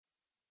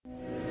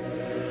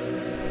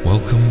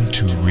Welcome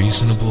to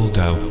Reasonable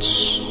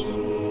Doubts,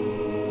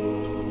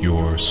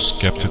 your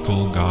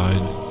skeptical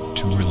guide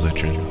to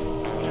religion.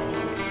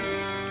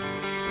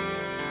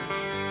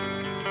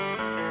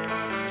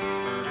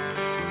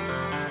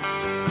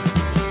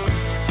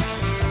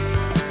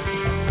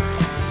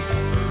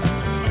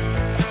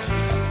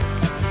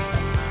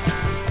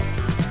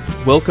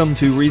 Welcome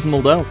to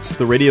Reasonable Doubts,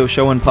 the radio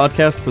show and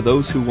podcast for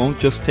those who won't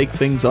just take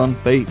things on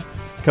faith.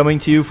 Coming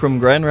to you from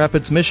Grand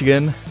Rapids,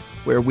 Michigan,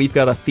 where we've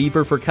got a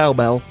fever for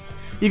cowbell.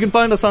 You can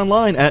find us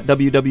online at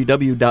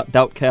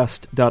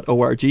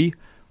www.doubtcast.org,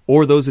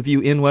 or those of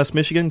you in West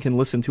Michigan can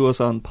listen to us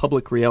on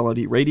Public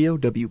Reality Radio,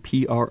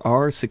 WPRR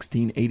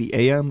 1680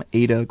 AM,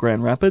 Ada,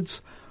 Grand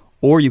Rapids,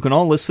 or you can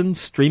all listen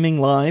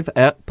streaming live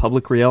at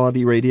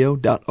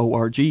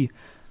publicrealityradio.org.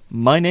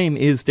 My name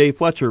is Dave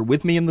Fletcher.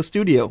 With me in the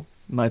studio,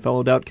 my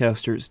fellow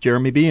Doubtcasters,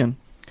 Jeremy Bean.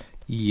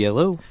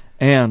 Yellow.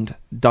 And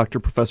Dr.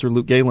 Professor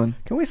Luke Galen.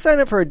 Can we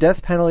sign up for a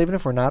death penalty even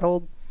if we're not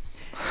old?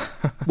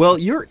 Well,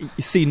 you're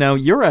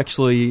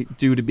actually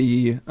due to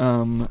be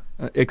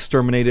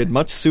exterminated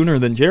much sooner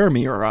than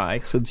Jeremy or I,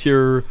 since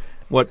you're,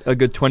 a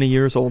good 20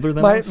 years older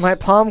than us? My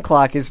palm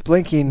clock is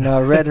blinking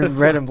red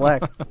and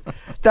black.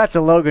 That's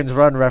a Logan's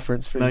Run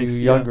reference for you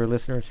younger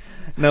listeners.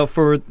 Now,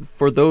 for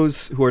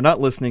those who are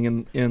not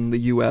listening in the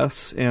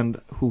U.S.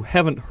 and who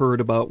haven't heard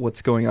about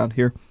what's going on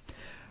here,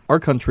 our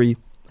country,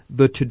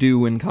 the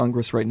to-do in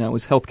Congress right now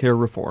is health care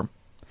reform.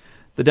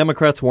 The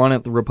Democrats want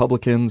it, the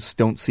Republicans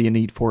don't see a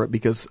need for it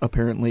because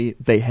apparently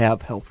they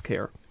have health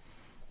care.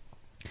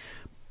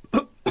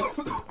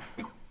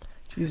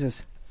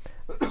 Jesus.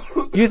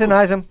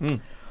 Euthanize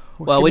them.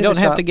 Well, we don't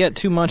have to get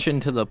too much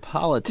into the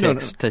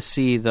politics to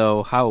see,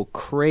 though, how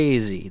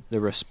crazy the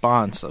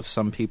response of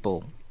some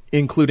people.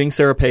 Including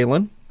Sarah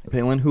Palin,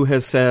 who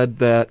has said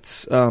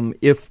that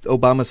if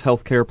Obama's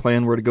health care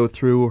plan were to go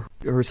through,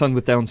 her son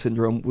with Down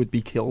syndrome would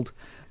be killed.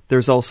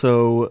 There's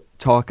also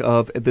talk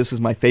of, this is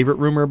my favorite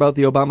rumor about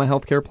the Obama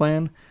health care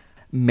plan,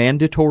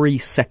 mandatory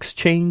sex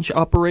change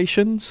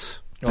operations.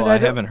 Oh, I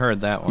haven't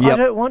heard that one. Yep. I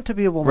don't want to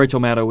be a woman. Rachel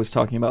Maddow was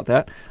talking about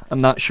that.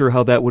 I'm not sure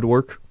how that would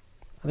work.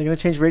 Are they going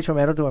to change Rachel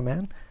Maddow to a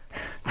man?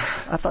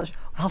 I thought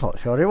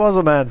sure he was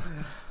a man.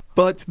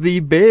 But the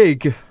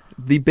big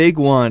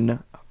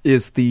one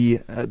is the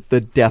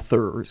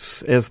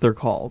deathers, as they're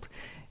called.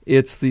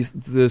 It's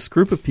this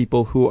group of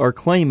people who are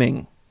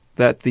claiming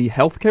that the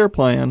health care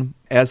plan,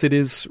 as it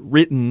is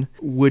written,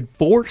 would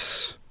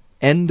force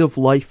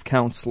end-of-life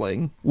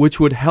counseling, which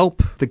would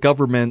help the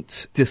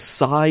government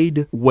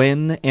decide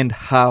when and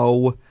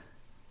how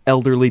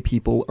elderly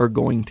people are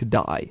going to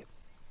die.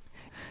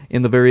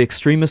 In the very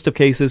extremest of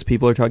cases,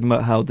 people are talking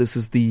about how this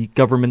is the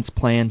government's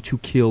plan to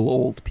kill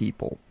old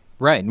people.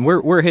 Right, and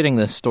we're hitting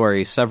this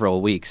story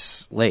several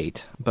weeks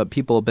late, but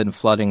people have been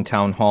flooding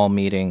town hall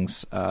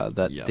meetings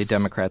that the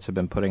Democrats have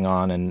been putting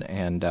on,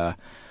 and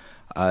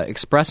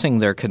expressing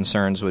their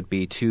concerns would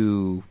be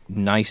too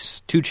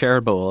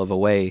charitable of a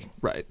way.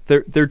 Right,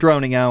 they're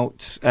drowning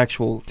out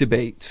actual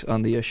debate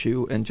on the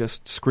issue and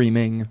just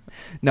screaming.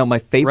 Now, my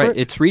favorite, right,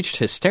 it's reached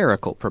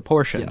hysterical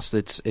proportions.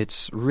 Yeah.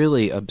 It's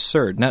really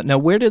absurd. Now,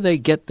 where do they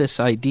get this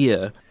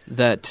idea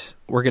that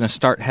we're going to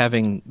start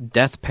having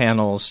death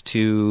panels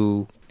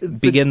to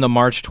begin the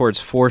march towards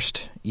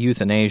forced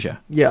euthanasia?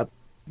 Yeah.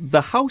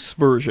 The House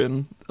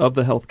version of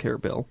the health care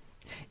bill,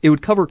 it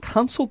would cover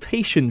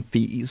consultation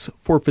fees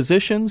for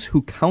physicians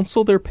who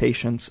counsel their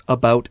patients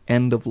about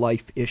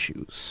end-of-life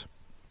issues.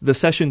 The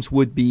sessions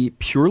would be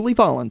purely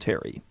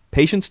voluntary,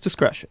 patient's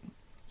discretion.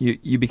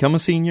 You become a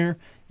senior,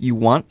 you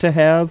want to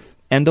have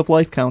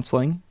end-of-life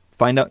counseling,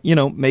 find out,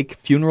 make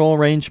funeral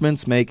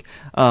arrangements, make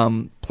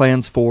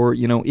plans for,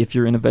 if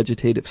you're in a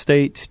vegetative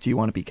state, do you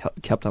want to be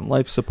kept on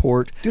life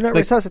support? Do not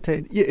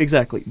resuscitate. Yeah,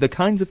 exactly. The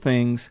kinds of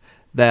things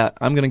that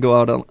I'm going to go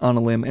out on a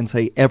limb and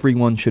say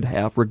everyone should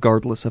have,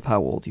 regardless of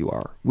how old you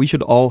are. We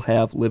should all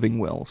have living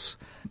wills.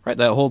 Right,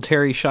 that whole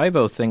Terry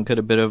Schiavo thing could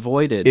have been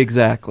avoided.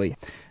 Exactly.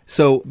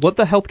 So what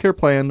the healthcare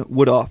plan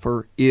would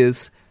offer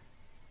is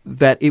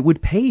that it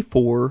would pay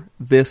for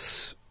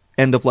this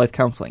end-of-life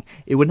counseling.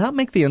 It would not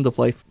make the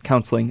end-of-life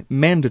counseling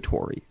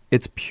mandatory.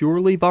 It's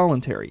purely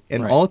voluntary.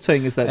 And all it's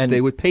saying is that they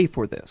would pay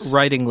for this.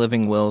 Writing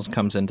living wills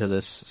comes into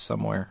this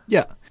somewhere.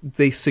 Yeah.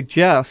 They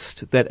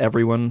suggest that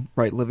everyone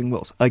write living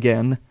wills.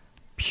 Again,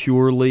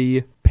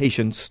 purely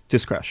patient's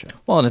discretion.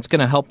 Well, and it's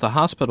going to help the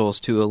hospitals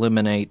to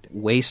eliminate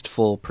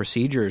wasteful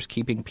procedures,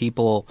 keeping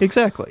people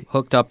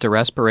hooked up to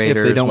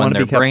respirators when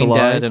they're brain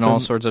dead and all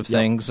sorts of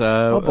things.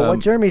 But what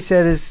Jeremy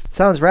said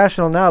sounds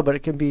rational now, but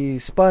it can be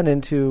spun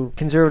into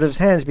conservatives'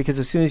 hands because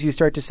as soon as you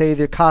start to say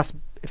the cost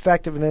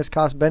effectiveness,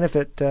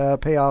 cost-benefit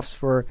payoffs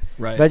for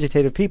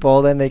vegetative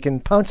people, then they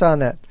can pounce on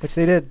that, which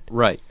they did.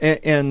 Right.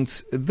 And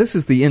this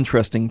is the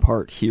interesting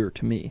part here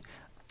to me.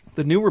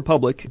 The New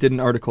Republic did an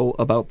article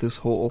about this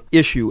whole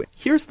issue.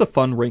 Here's the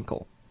fun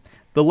wrinkle.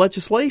 The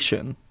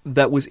legislation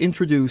that was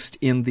introduced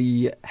in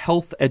the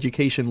Health,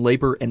 Education,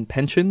 Labor, and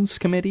Pensions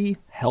Committee,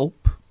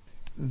 HELP,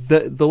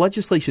 the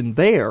legislation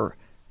there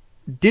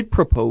did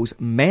propose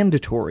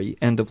mandatory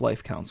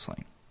end-of-life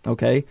counseling.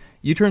 Okay?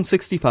 You turn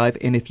 65,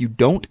 and if you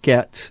don't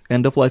get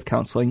end-of-life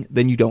counseling,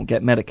 then you don't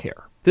get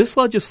Medicare. This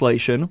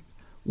legislation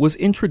was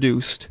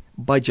introduced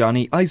by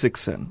Johnny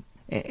Isakson.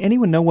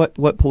 Anyone know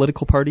what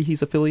political party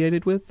he's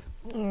affiliated with?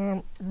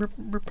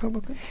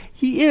 Republican?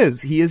 He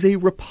is. He is a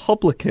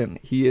Republican.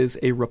 He is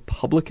a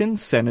Republican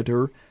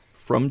senator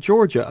from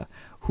Georgia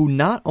who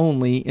not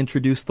only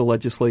introduced the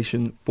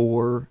legislation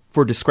for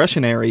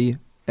discretionary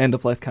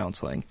end-of-life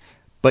counseling,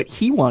 but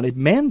he wanted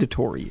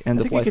mandatory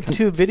end-of-life counseling. I think you can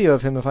tube video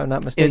of him, if I'm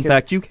not mistaken. In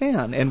fact, you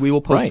can, and we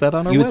will post that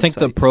on our website. You would think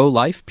the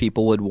pro-life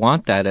people would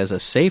want that as a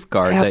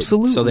safeguard.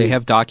 Absolutely. So they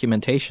have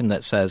documentation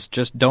that says,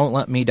 just don't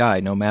let me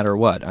die no matter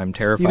what. I'm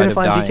terrified of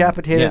dying. Even if I'm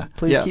decapitated,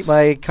 please keep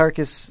my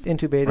carcass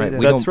intubated.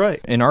 Right. That's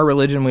right. In our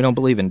religion, we don't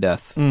believe in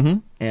death. Mm-hmm.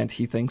 And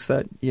he thinks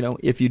that,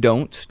 if you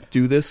don't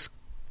do this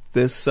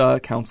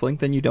counseling,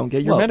 then you don't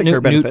get your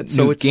Medicare benefit.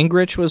 Newt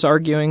Gingrich was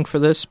arguing for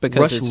this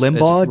because Rush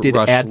Limbaugh did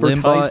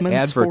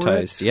advertisements for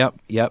it.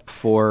 Yep,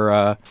 for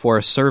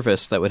a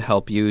service that would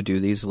help you do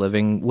these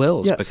living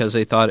wills because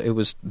they thought it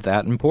was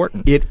that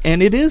important. It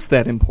is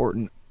that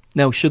important.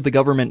 Now, should the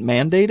government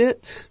mandate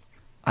it?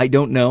 I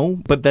don't know,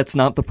 but that's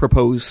not the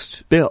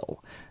proposed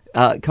bill.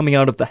 Coming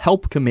out of the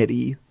HELP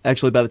committee,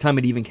 actually by the time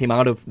it even came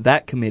out of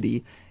that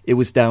committee, it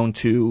was down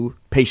to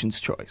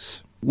patient's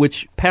choice,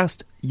 which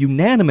passed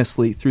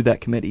unanimously through that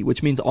committee,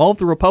 which means all of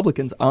the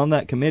Republicans on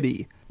that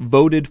committee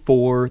voted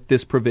for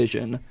this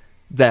provision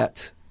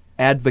that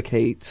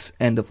advocates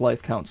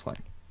end-of-life counseling.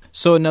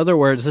 So in other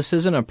words, this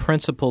isn't a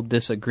principled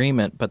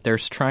disagreement, but they're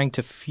trying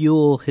to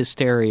fuel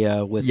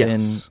hysteria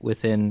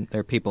within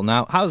their people.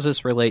 Now, how does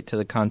this relate to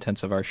the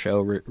contents of our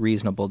show,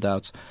 Reasonable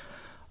Doubts?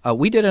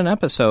 We did an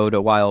episode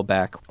a while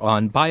back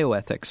on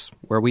bioethics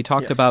where we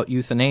talked about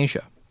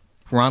euthanasia.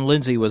 Ron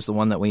Lindsay was the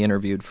one that we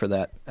interviewed for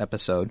that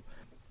episode.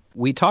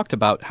 We talked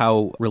about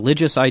how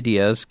religious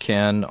ideas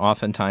can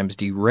oftentimes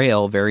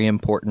derail very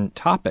important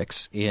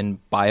topics in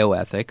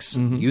bioethics.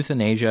 Mm-hmm.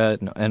 Euthanasia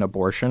and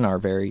abortion are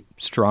very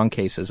strong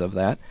cases of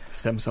that.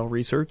 Stem cell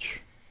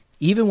research.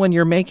 Even when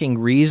you're making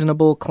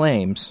reasonable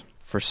claims,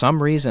 for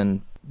some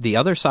reason, the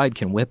other side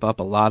can whip up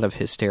a lot of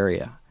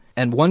hysteria.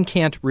 And one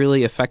can't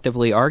really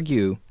effectively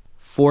argue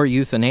for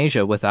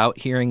euthanasia without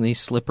hearing these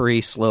slippery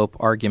slope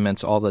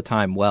arguments all the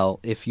time. Well,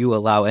 if you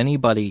allow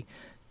anybody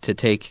to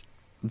take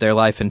their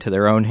life into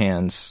their own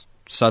hands,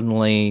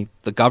 suddenly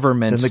the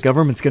government's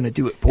going to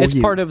do it for you. It's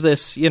part of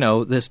this,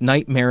 this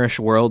nightmarish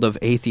world of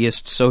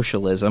atheist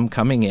socialism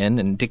coming in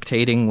and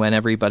dictating when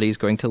everybody's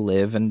going to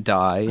live and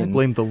die. I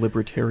blame the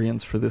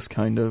libertarians for this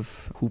kind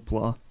of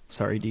hoopla.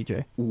 Sorry,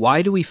 DJ.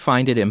 Why do we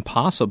find it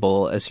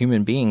impossible as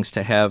human beings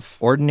to have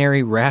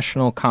ordinary,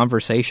 rational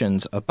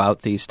conversations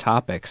about these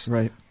topics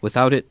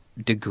without it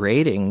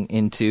degrading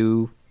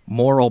into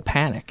moral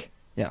panic?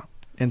 Yeah,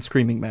 and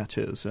screaming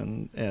matches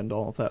and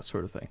all of that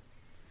sort of thing.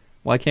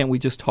 Why can't we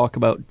just talk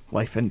about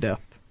life and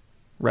death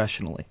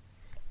rationally?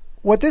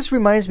 What this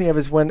reminds me of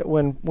is when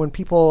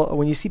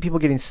you see people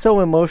getting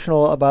so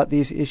emotional about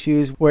these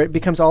issues, where it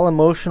becomes all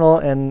emotional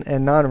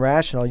and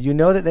non-rational, you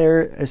know that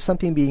there is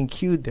something being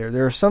cued there.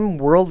 There is some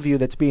worldview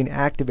that's being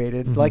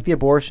activated, like the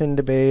abortion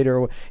debate,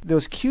 or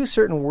those cue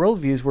certain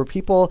worldviews where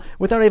people,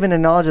 without even a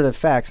knowledge of the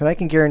facts, and I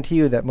can guarantee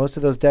you that most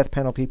of those death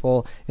panel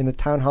people in the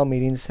town hall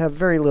meetings have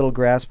very little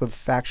grasp of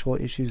factual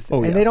issues,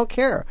 and they don't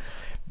care.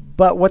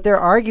 But what they're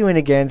arguing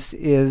against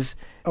is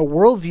a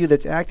worldview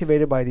that's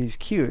activated by these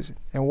cues.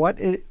 And what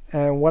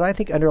I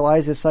think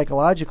underlies this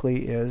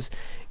psychologically is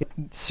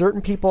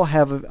certain people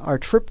are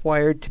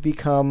tripwired to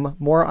become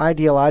more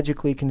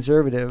ideologically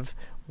conservative,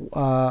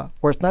 or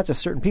it's not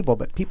just certain people,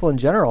 but people in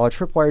general are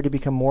tripwired to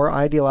become more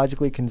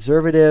ideologically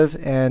conservative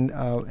and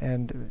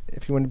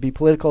if you want to be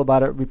political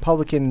about it,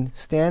 Republican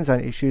stands on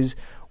issues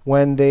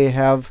when they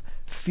have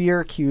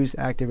fear cues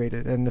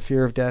activated, and the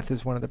fear of death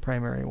is one of the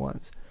primary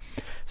ones.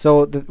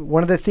 So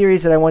one of the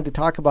theories that I want to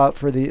talk about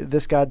for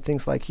This God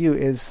Thinks Like You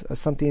is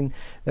something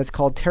that's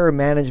called terror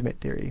management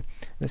theory.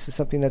 This is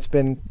something that's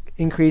been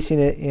increasing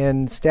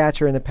in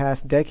stature in the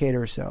past decade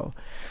or so.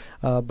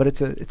 But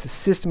it's a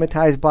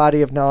systematized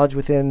body of knowledge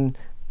within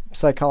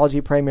psychology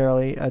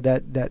primarily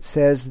that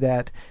says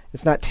that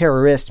it's not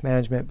terrorist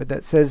management, but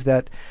that says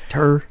that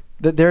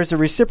that there's a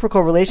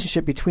reciprocal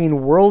relationship between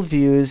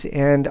worldviews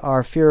and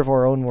our fear of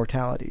our own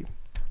mortality.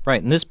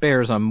 Right, and this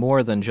bears on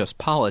more than just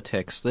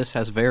politics. This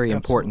has very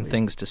important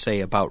things to say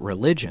about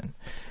religion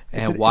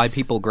and why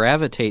people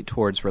gravitate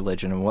towards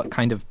religion and what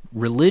kind of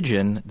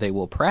religion they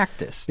will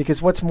practice.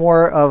 Because what's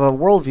more of a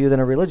worldview than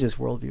a religious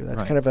worldview?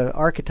 That's kind of an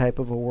archetype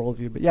of a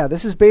worldview. But yeah,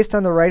 this is based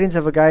on the writings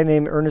of a guy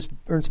named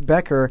Ernst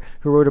Becker,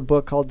 who wrote a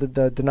book called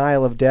The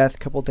Denial of Death a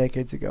couple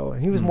decades ago.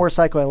 And he was more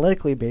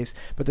psychoanalytically based.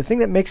 But the thing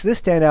that makes this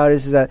stand out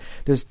is that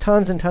there's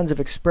tons and tons of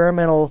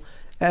experimental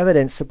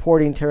evidence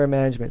supporting terror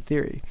management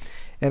theory.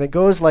 And it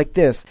goes like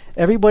this.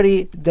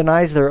 Everybody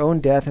denies their own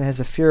death and has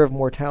a fear of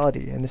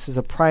mortality. And this is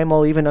a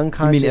primal, even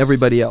unconscious... You mean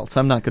everybody else?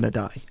 I'm not going to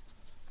die.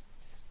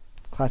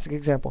 Classic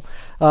example.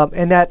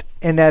 And that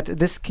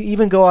this can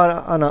even go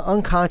on an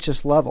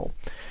unconscious level.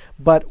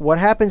 But what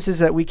happens is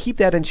that we keep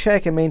that in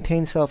check and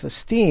maintain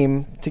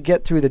self-esteem to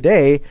get through the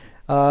day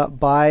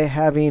by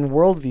having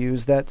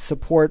worldviews that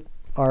support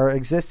our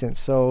existence.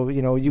 So,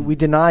 we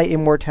deny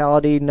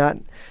immortality, not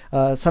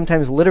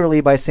sometimes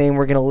literally by saying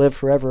we're going to live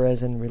forever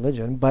as in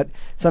religion, but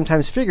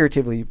sometimes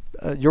figuratively.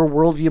 Your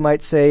worldview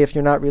might say, if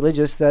you're not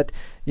religious, that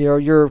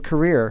your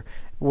career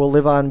will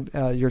live on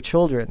your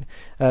children,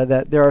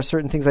 that there are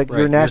certain things like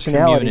your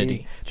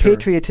nationality, your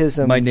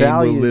patriotism, my name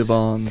values. will live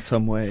on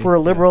some way. For a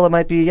liberal, it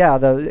might be,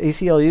 the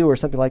ACLU or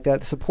something like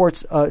that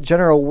supports a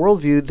general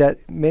worldview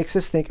that makes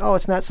us think,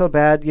 it's not so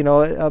bad,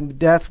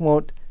 death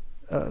won't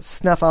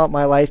snuff out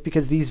my life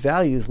because these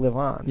values live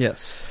on.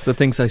 Yes, the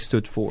things I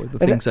stood for, the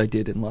things I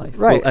did in life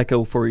will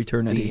echo for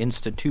eternity. The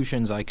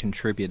institutions I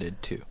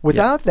contributed to.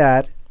 Without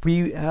that,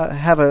 we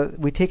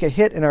take a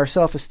hit in our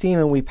self-esteem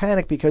and we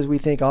panic because we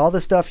think all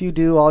the stuff you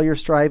do, all your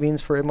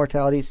strivings for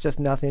immortality, it's just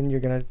nothing. You're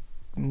going to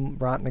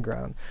rot in the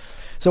ground.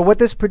 So what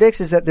this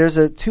predicts is that there's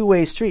a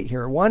two-way street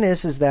here. One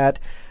is that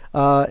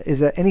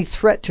any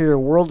threat to your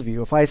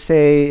worldview.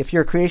 If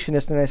you're a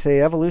creationist and I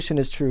say evolution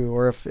is true,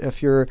 or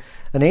if you're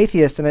an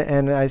atheist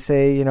and I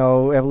say,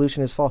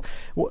 evolution is false,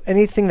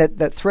 anything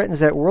that threatens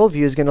that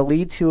worldview is going to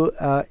lead to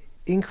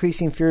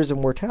increasing fears of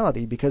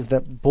mortality because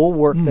that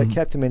bulwark that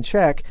kept him in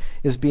check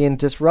is being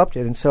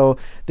disrupted. And so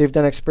they've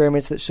done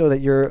experiments that show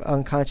that your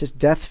unconscious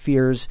death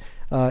fears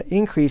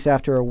increase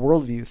after a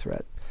worldview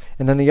threat.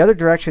 And then the other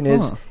direction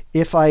is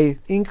if I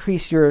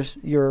increase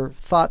your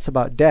thoughts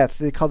about death,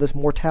 they call this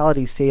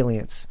mortality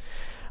salience.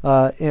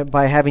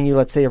 By having you,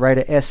 let's say, write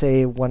an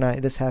essay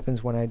this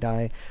happens when I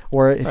die,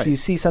 or if you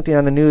see something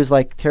on the news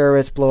like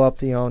terrorists blow up,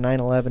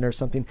 9/11 or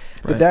something,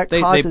 that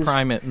causes they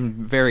prime it in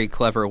very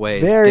clever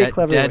ways.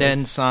 Clever dead ways.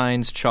 end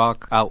signs,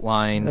 chalk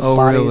outlines. Oh,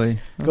 bodies. really?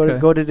 Okay.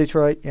 Go to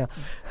Detroit. Yeah,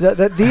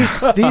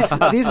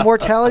 these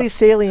mortality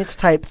salience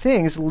type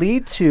things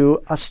lead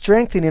to a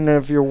strengthening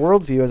of your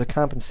worldview as a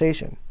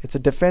compensation. It's a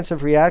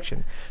defensive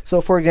reaction.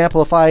 So, for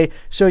example, if I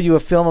show you a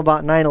film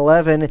about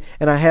 9/11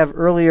 and I have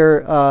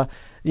earlier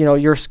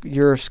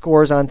your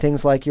scores on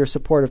things like your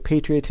support of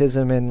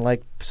patriotism and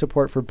like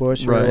support for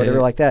Bush or whatever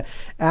like that.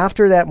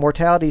 After that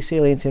mortality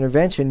salience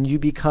intervention, you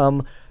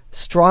become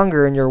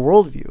stronger in your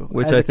worldview.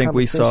 Which I think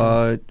we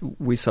saw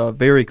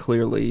very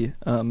clearly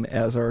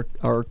as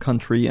our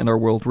country and our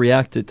world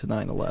reacted to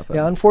 9/11.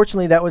 Yeah,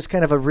 unfortunately, that was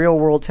kind of a real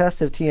world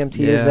test of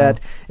TMT.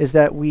 Is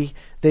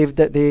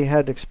that they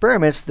had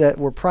experiments that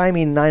were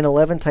priming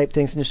 9/11 type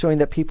things and showing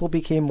that people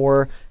became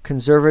more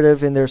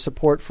conservative in their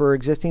support for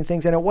existing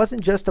things, and it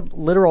wasn't just a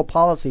literal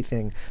policy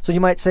thing. So you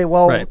might say,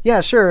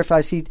 yeah, sure, if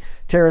I see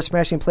terrorists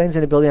smashing planes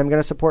in a building, I'm going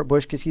to support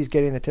Bush because he's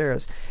getting the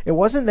terrorists. It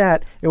wasn't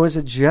that. It was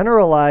a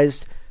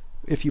generalized.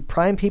 If you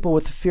prime people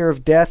with the fear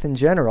of death in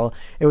general,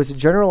 it was a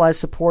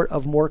generalized support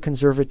of more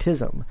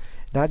conservatism,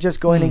 not just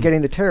going and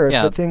getting the terrorists,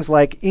 but things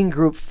like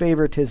in-group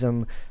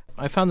favoritism.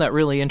 I found that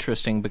really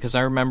interesting because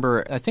I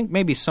remember, I think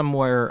maybe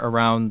somewhere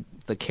around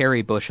the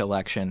Kerry-Bush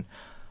election,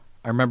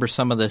 I remember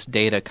some of this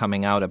data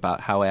coming out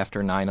about how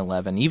after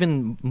 9/11,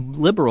 even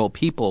liberal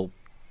people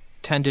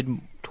tended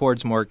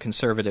towards more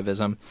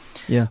conservatism.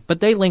 Yeah. But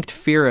they linked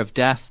fear of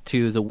death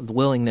to the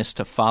willingness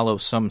to follow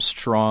some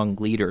strong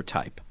leader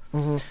type.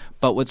 Mm-hmm.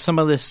 But what some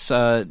of this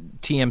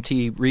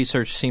TMT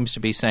research seems to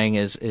be saying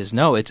is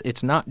no,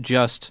 it's not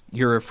just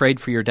you're afraid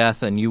for your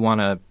death and you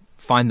want to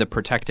find the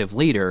protective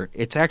leader.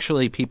 It's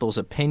actually people's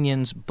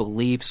opinions,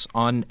 beliefs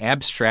on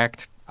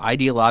abstract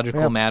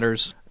ideological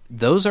matters.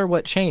 Those are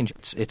what change.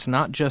 It's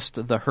not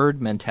just the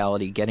herd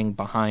mentality getting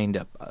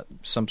behind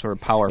some sort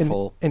of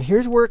powerful... And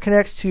here's where it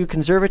connects to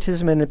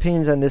conservatism and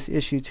opinions on this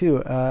issue,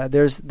 too.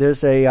 There's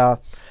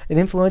an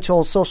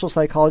influential social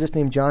psychologist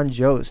named John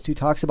Jost who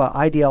talks about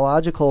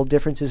ideological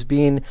differences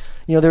being...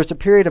 there's a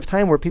period of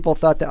time where people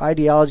thought that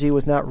ideology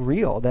was not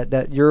real,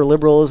 that your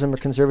liberalism or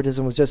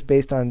conservatism was just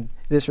based on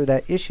this or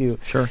that issue.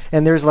 Sure.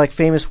 And there's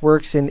famous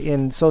works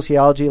in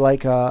sociology,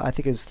 I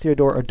think it's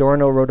Theodore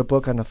Adorno wrote a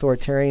book on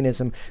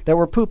authoritarianism that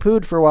were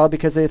poo-pooed for a while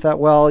because they thought,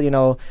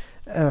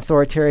 an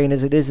authoritarian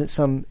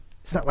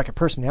it's not like a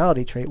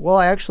personality trait. Well,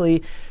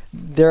 actually,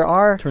 there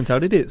are... Turns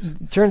out it is.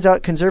 Turns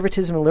out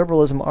conservatism and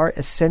liberalism are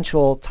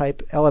essential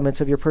type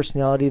elements of your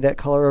personality that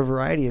color a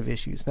variety of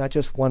issues, not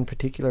just one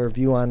particular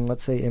view on,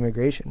 let's say,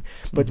 immigration.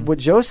 But what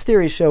Jost's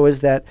theories show is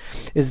that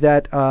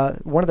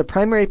one of the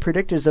primary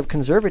predictors of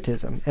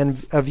conservatism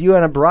and a view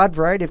on a broad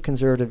variety of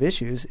conservative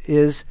issues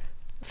is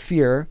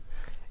fear,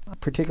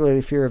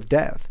 particularly fear of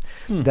death.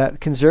 That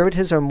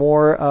conservatives are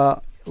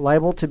more...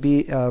 liable to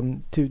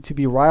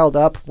be riled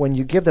up when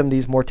you give them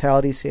these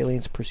mortality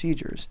salience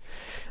procedures,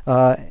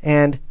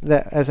 and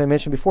that, as I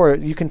mentioned before,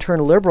 you can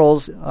turn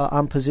liberals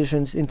on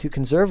positions into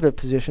conservative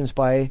positions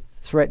by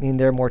threatening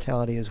their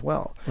mortality as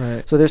well.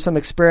 Right. So there's some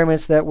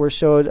experiments that were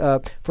showed,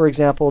 for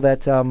example,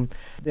 that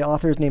the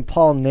author is named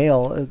Paul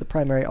Nail, the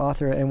primary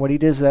author, and what he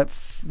did is that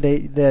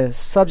the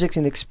subjects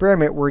in the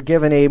experiment were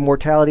given a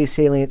mortality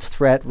salience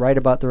threat right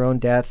about their own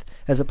death,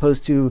 as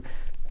opposed to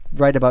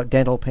write about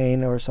dental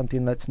pain or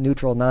something that's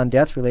neutral,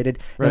 non-death related.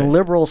 Right. And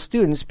liberal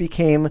students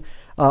became,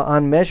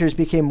 on measures,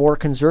 became more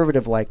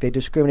conservative-like. They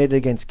discriminated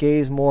against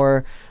gays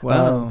more.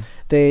 Wow.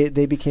 They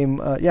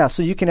became,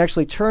 so you can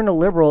actually turn a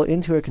liberal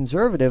into a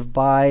conservative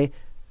by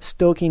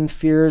stoking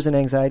fears and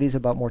anxieties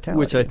about mortality.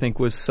 Which I think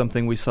was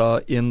something we saw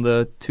in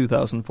the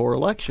 2004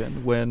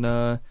 election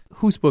when,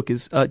 whose book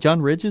is,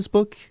 John Ridge's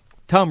book?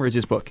 Tom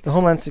Ridge's book. The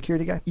Homeland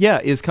Security guy?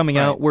 Yeah, is coming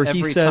out where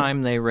he said... Every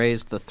time they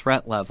raised the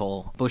threat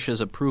level,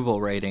 Bush's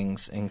approval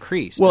ratings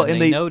increased. Well, and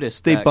they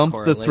noticed they that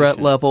bumped the threat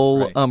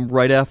level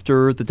right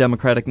after the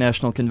Democratic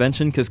National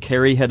Convention because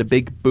Kerry had a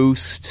big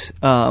boost.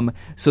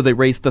 So they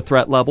raised the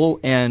threat level,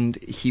 and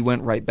he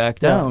went right back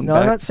down. No,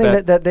 I'm not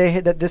saying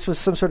that this was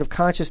some sort of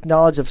conscious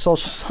knowledge of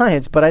social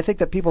science, but I think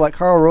that people like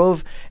Karl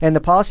Rove and the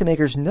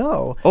policymakers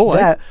know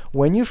that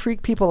when you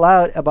freak people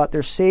out about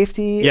their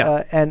safety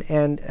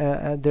and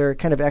their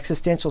kind of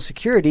existential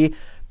security,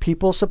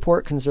 people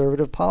support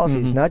conservative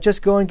policies. Not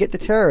just go and get the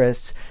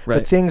terrorists,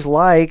 but things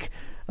like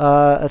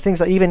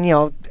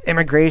even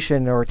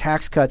immigration or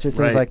tax cuts or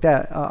things like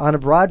that. On a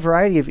broad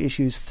variety of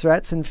issues,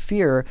 threats and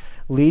fear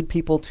lead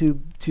people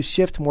to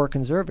shift more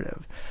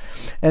conservative.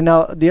 And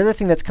now the other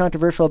thing that's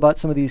controversial about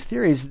some of these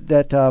theories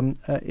that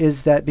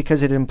is that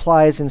because it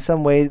implies in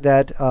some way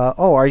that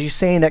are you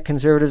saying that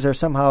conservatives are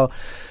somehow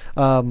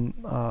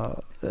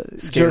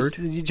scared?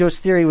 Joe's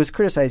theory was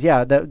criticized.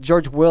 Yeah, that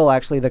George Will,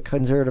 actually, the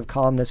conservative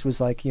columnist,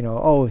 was like,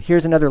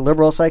 here's another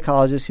liberal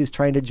psychologist who's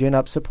trying to gin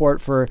up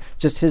support for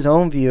just his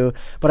own view.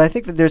 But I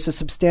think that there's a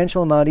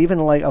substantial amount, even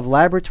of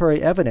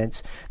laboratory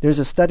evidence. There's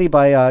a study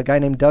by a guy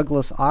named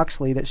Douglas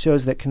Oxley that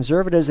shows that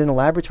conservatives in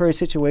laboratory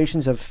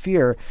situations of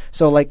fear,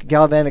 so like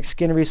galvanic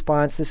skin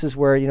response, this is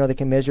where they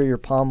can measure your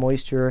palm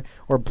moisture,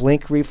 or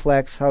blink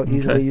reflex, how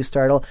easily you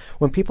startle.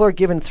 When people are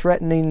given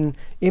threatening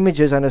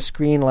images on a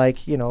screen, like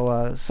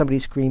somebody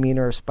screaming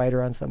or a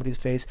spider on somebody's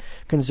face,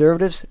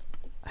 conservatives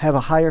have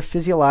a higher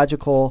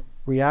physiological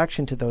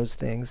reaction to those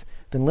things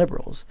than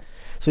liberals.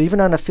 So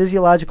even on a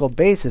physiological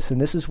basis, and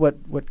this is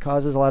what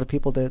causes a lot of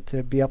people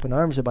to be up in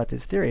arms about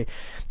this theory,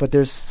 but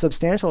there's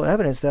substantial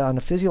evidence that on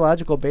a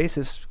physiological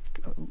basis,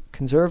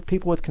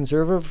 people with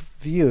conservative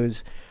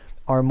views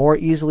are more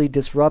easily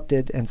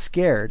disrupted and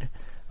scared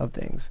of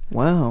things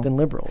than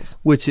liberals.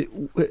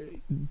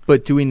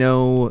 But do we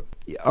know,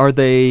 are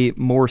they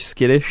more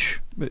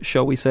skittish,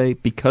 shall we say,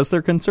 because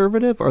they're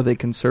conservative? Are they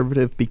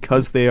conservative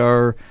because they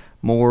are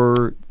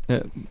more...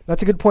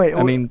 That's a good point.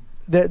 I mean...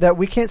 That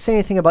we can't say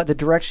anything about the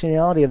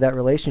directionality of that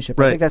relationship.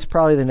 Right. I think that's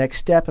probably the next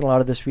step in a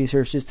lot of this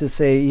research, is to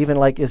say, even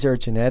is there a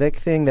genetic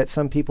thing that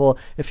some people,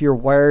 if you're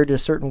wired a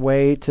certain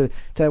way to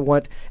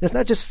want, and it's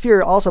not just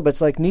fear also, but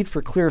it's like need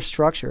for clear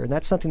structure, and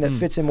that's something that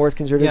fits in more with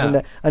conservatism,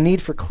 that a need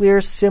for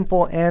clear,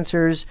 simple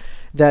answers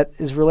that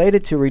is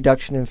related to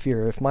reduction in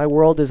fear. If my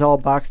world is all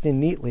boxed in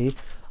neatly,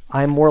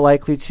 I'm more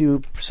likely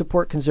to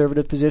support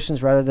conservative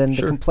positions rather than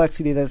the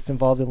complexity that's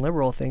involved in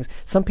liberal things.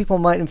 Some people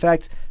might, in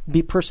fact,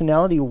 be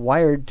personality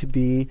wired to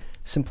be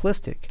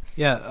simplistic.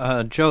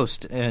 Yeah,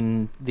 Jost,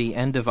 in The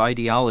End of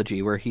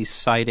Ideology, where he's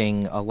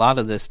citing a lot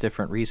of this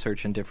different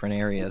research in different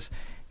areas,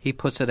 he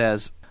puts it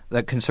as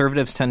that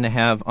conservatives tend to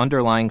have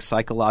underlying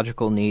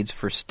psychological needs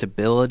for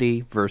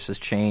stability versus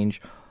change,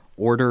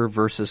 order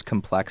versus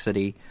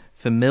complexity,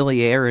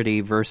 familiarity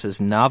versus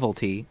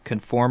novelty,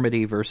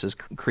 conformity versus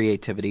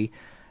creativity,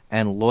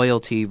 and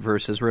loyalty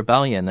versus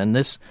rebellion. And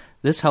this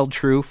held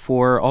true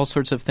for all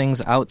sorts of things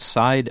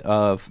outside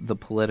of the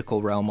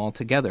political realm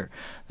altogether.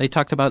 They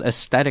talked about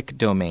aesthetic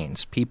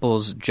domains,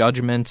 people's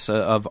judgments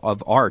of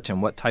art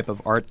and what type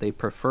of art they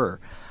prefer.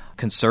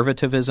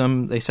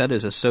 Conservatism, they said,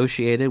 is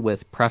associated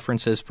with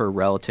preferences for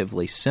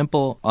relatively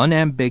simple,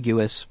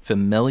 unambiguous,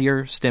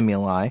 familiar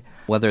stimuli,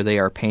 whether they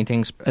are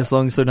paintings... As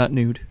long as they're not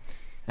nude.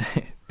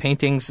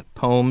 Paintings,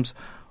 poems,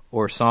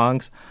 or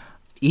songs.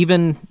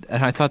 Even,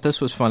 and I thought this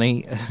was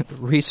funny,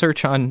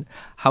 research on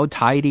how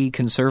tidy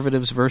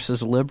conservatives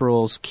versus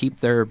liberals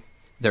keep their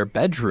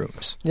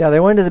bedrooms. Yeah,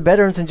 they went into the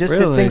bedrooms and just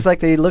did things like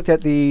they looked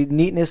at the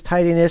neatness,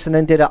 tidiness, and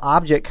then did an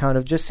object count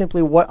of just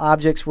simply what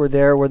objects were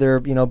there. Were there,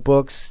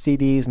 books,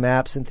 CDs,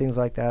 maps, and things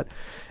like that.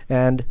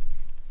 And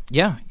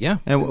yeah.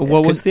 And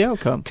what was the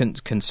outcome?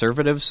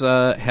 Conservatives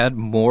had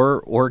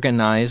more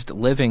organized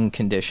living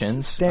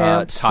conditions,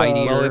 stamps,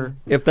 tidier. Well,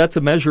 if that's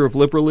a measure of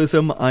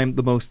liberalism, I'm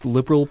the most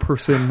liberal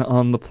person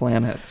on the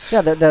planet.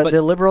 Yeah,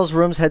 the liberals'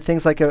 rooms had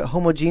things like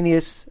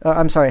heterogeneous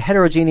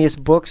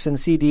books and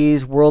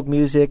CDs, world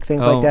music,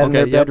 things like that in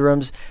their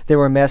bedrooms. They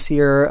were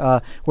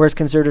messier, whereas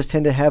conservatives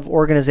tend to have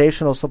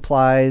organizational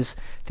supplies,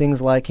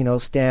 things like,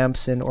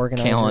 stamps and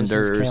organizers.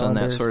 Calendars and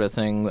that sort of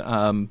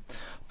thing.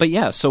 But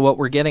yeah, so what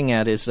we're getting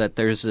at is that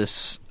there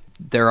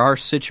are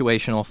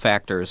situational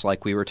factors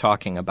like we were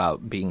talking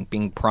about,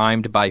 being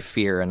primed by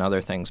fear and other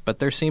things, but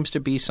there seems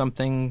to be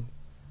something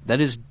that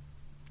is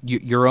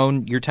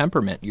your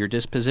temperament, your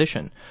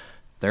disposition.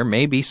 There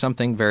may be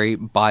something very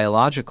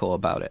biological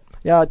about it.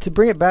 Yeah, to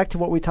bring it back to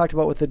what we talked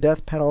about with the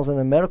death panels and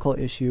the medical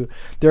issue,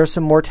 there are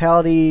some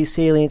mortality,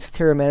 salience,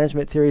 terror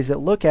management theories that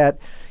look at,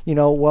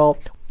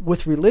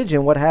 with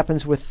religion, what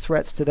happens with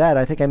threats to that?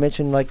 I think I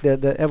mentioned like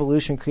the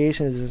evolution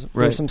creationism.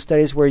 There's some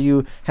studies where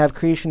you have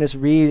creationists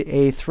read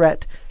a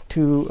threat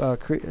to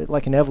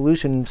like an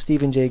evolution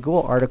Stephen Jay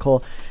Gould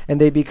article,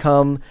 and they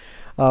become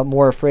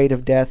more afraid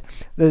of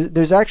death.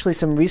 There's actually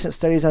some recent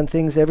studies on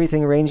things,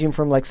 everything ranging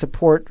from like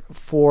support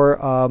for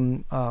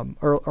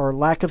or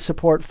lack of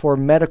support for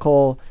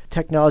medical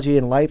technology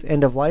and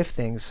end of life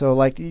things. So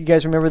like you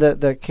guys remember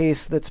the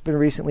case that's been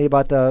recently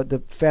about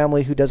the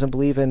family who doesn't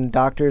believe in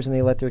doctors and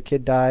they let their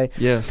kid die.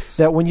 Yes.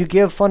 That when you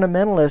give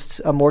fundamentalists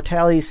a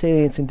mortality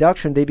salience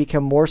induction, they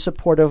become more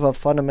supportive of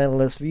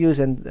fundamentalist views,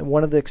 and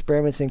one of the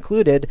experiments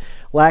included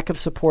lack of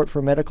support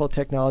for medical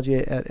technology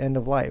at end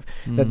of life.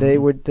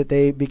 Mm-hmm. That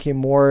they became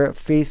more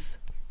faith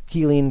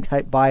healing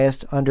type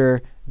biased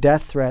under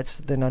death threats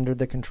than under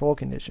the control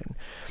condition.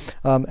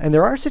 And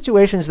there are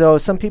situations, though,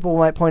 some people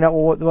might point out,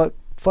 well,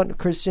 what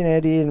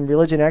Christianity and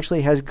religion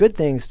actually has good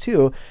things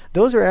too.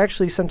 Those are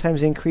actually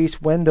sometimes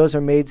increased when those are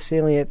made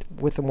salient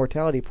with the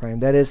mortality prime.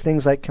 That is,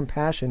 things like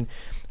compassion.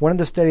 One of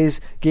the studies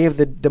gave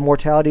the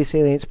mortality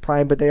salience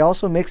prime, but they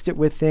also mixed it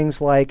with things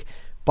like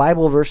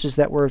Bible verses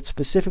that were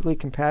specifically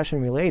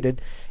compassion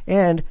related,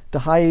 and the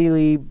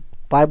highly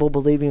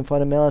Bible-believing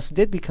fundamentalists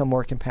did become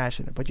more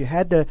compassionate, but you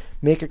had to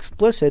make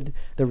explicit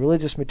the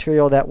religious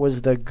material that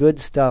was the good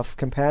stuff,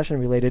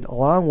 compassion-related,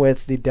 along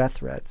with the death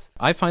threats.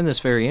 I find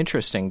this very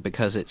interesting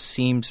because it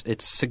seems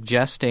it's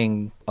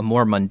suggesting a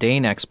more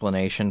mundane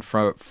explanation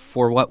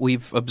for what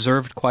we've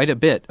observed quite a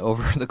bit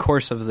over the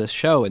course of this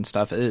show and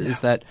stuff,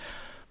 is that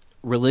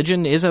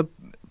religion is a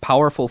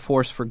powerful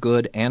force for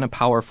good and a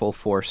powerful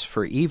force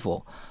for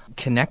evil.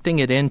 Connecting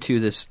it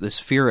into this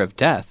fear of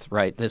death,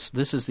 right?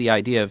 This is the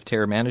idea of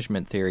terror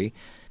management theory.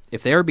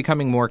 If they are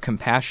becoming more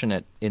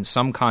compassionate in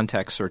some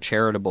contexts or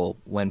charitable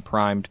when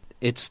primed,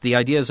 it's the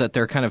idea is that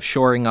they're kind of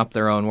shoring up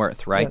their own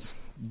worth, right? Yes.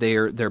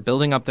 They're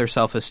building up their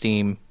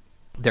self-esteem.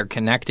 They're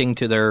connecting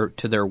to their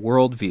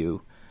worldview,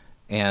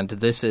 and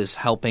this is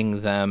helping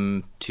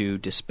them to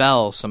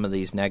dispel some of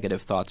these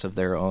negative thoughts of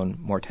their own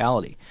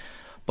mortality.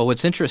 But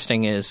what's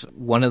interesting is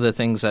one of the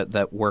things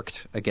that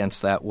worked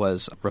against that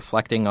was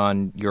reflecting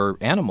on your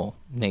animal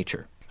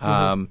nature.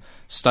 Mm-hmm.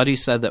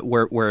 Studies said that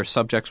where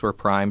subjects were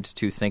primed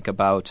to think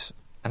about,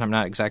 and I'm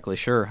not exactly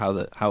sure how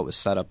it was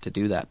set up to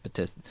do that, but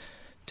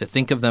to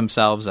think of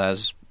themselves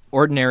as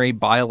ordinary,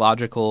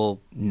 biological,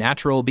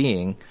 natural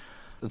being,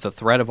 the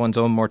threat of one's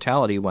own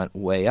mortality went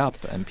way up,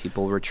 and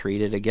people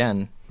retreated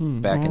again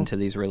back into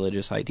these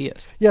religious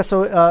ideas. Yeah,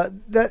 so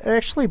that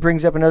actually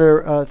brings up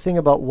another thing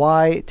about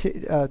why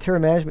terror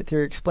management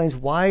theory explains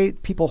why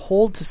people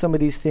hold to some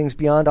of these things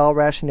beyond all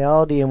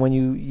rationality, and when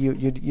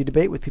you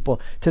debate with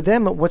people, to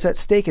them what's at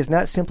stake is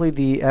not simply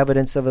the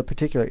evidence of a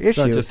particular issue. It's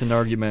not just an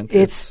argument.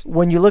 It's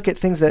when you look at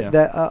things that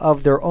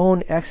of their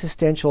own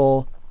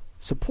existential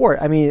support.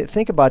 I mean,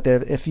 think about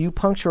that. If you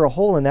puncture a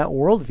hole in that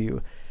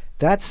worldview,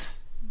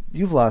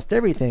 you've lost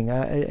everything,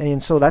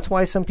 and so that's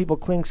why some people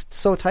cling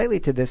so tightly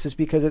to this, is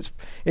because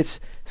it's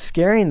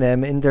scaring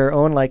them in their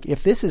own, like,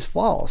 if this is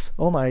false,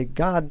 oh my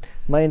God,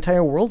 my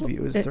entire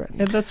worldview is threatened.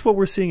 And that's what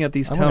we're seeing at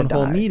these town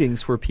hall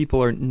meetings, where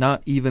people are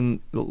not even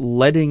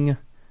letting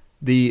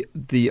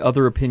the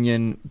other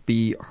opinion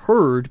be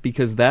heard,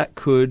 because that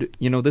could,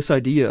 this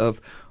idea of,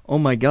 oh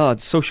my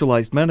God,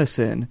 socialized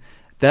medicine,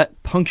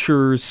 that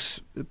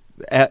punctures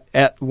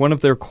at one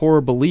of their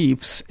core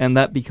beliefs, and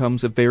that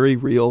becomes a very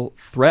real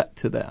threat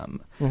to them.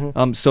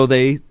 Mm-hmm. So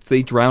they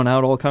drown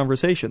out all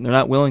conversation. They're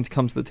not willing to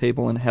come to the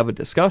table and have a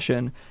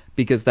discussion,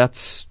 because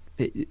that's,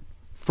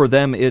 for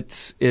them,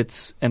 it's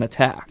an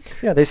attack.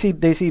 Yeah, they see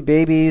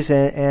babies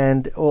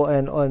and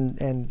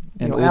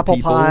apple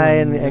people pie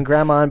and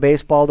grandma and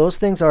baseball. Those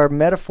things are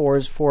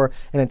metaphors for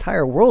an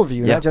entire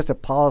worldview, not just a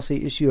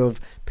policy issue of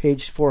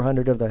page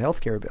 400 of the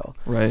healthcare bill.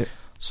 Right.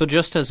 So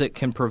just as it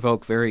can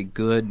provoke very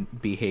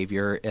good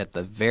behavior, at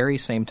the very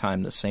same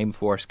time, the same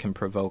force can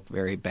provoke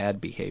very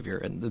bad behavior.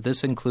 And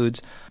this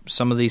includes,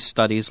 some of these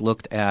studies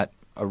looked at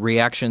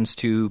reactions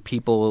to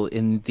people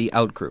in the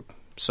outgroup.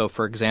 So,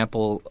 for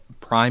example,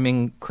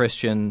 priming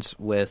Christians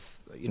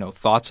with,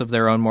 thoughts of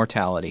their own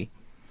mortality.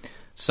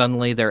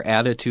 Suddenly their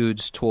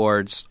attitudes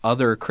towards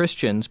other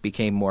Christians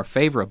became more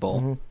favorable,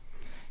 mm-hmm.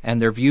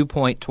 and their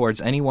viewpoint towards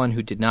anyone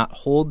who did not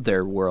hold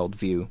their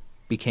worldview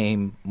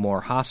became more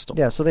hostile.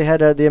 Yeah, so they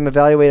had them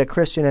evaluate a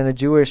Christian and a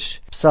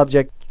Jewish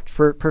subject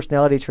for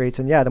personality traits,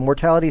 and the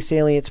mortality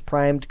salience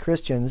primed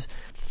Christians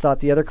thought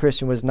the other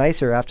Christian was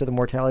nicer after the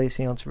mortality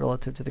salience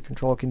relative to the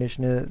control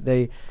condition.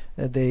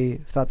 They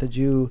thought the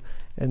Jew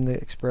in the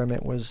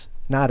experiment was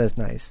not as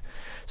nice.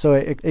 So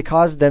it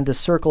caused them to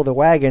circle the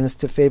wagons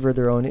to favor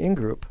their own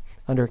in-group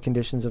under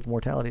conditions of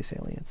mortality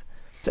salience.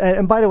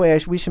 And by the way,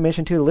 we should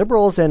mention too,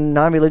 liberals and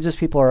non-religious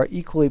people are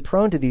equally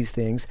prone to these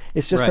things.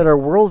 It's just that our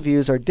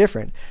worldviews are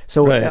different.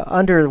 So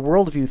under the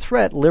worldview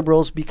threat,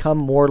 liberals become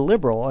more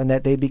liberal, and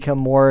that they become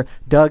more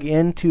dug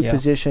into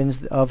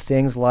positions of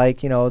things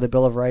like, the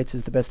Bill of Rights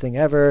is the best thing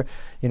ever,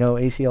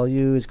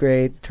 ACLU is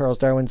great, Charles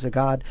Darwin's a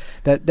god.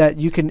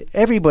 That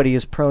everybody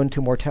is prone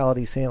to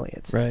mortality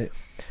salience. Right.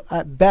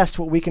 at best,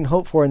 what we can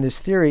hope for in this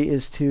theory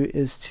is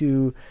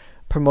to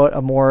promote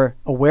a more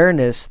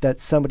awareness that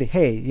somebody,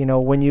 hey,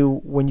 when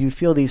you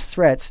feel these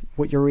threats,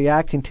 what you're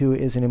reacting to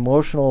is an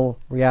emotional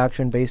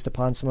reaction based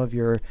upon some of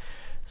your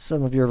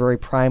very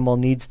primal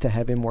needs to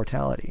have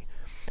immortality.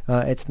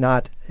 It's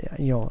not,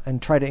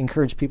 and try to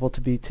encourage people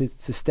to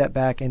step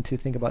back and to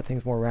think about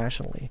things more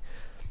rationally.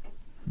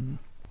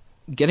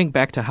 Getting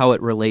back to how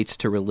it relates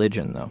to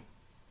religion, though,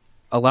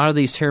 a lot of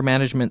these terror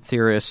management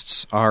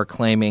theorists are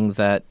claiming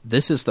that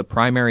this is the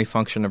primary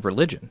function of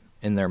religion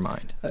in their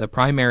mind, the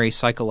primary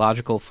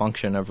psychological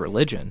function of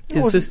religion.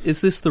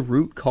 Is this the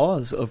root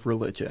cause of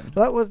religion?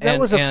 That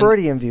was a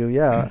Freudian view,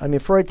 yeah. I mean,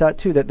 Freud thought,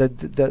 too, that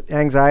the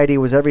anxiety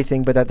was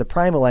everything, but that the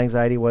primal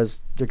anxiety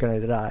was you're going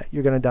to die.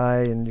 You're going to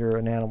die and you're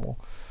an animal.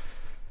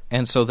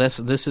 And so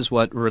this is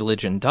what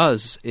religion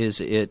does, is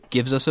it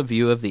gives us a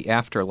view of the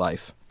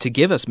afterlife to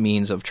give us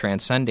means of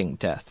transcending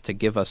death, to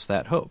give us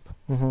that hope.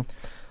 Mm-hmm.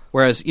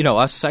 Whereas,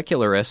 us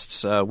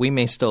secularists, we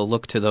may still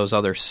look to those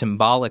other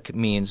symbolic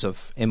means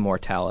of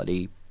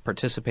immortality,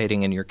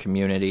 participating in your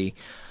community,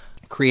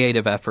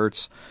 creative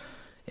efforts,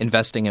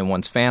 investing in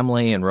one's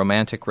family and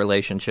romantic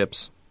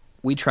relationships.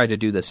 We try to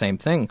do the same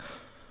thing.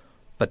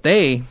 But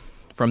they,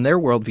 from their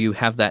worldview,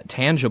 have that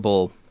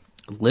tangible,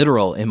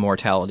 literal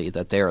immortality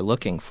that they are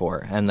looking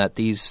for, and that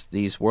these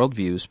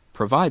worldviews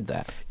provide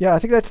that. Yeah, I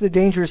think that's the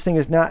dangerous thing,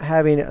 is not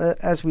having,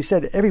 as we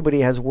said, everybody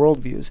has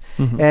worldviews.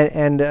 Mm-hmm.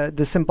 And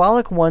the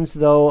symbolic ones,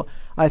 though,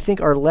 I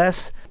think are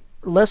less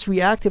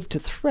reactive to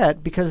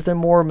threat because they're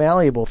more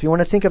malleable. If you want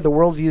to think of the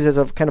worldviews as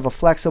a kind of a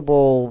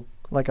flexible,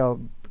 like a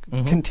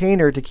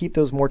container to keep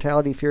those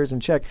mortality fears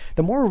in check,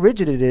 the more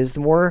rigid it is,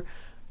 the more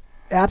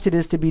apt it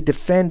is to be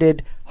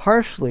defended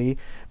harshly,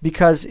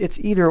 because it's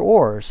either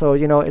or. So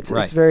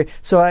it's very.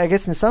 So I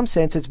guess in some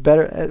sense it's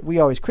better. We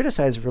always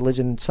criticize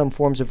religion, some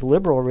forms of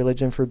liberal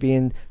religion, for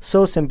being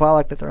so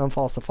symbolic that they're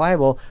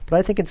unfalsifiable. But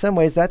I think in some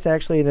ways that's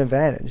actually an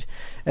advantage.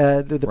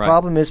 The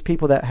problem is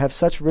people that have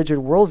such rigid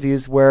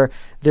worldviews where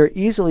they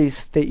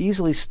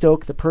easily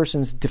stoke the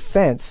person's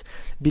defense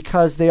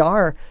because they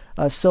are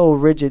so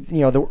rigid.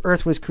 The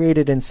Earth was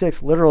created in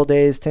 6 literal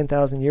days,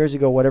 10,000 years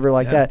ago, whatever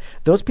like that.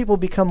 Those people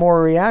become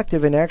more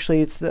reactive, and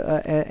actually,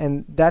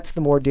 and that's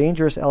the more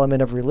dangerous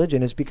element of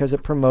religion, is because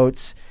it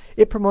promotes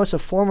a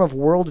form of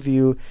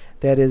worldview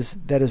that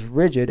is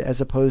rigid,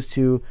 as opposed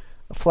to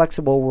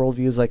flexible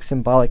worldviews like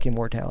symbolic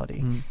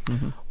immortality.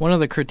 Mm-hmm. One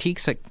of the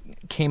critiques that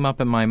came up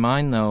in my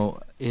mind,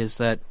 though, is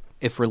that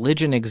if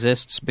religion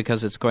exists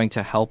because it's going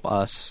to help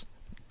us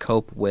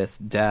cope with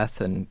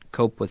death and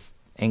cope with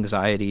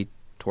anxiety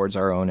towards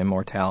our own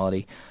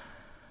immortality,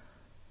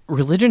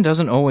 religion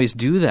doesn't always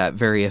do that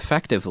very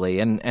effectively,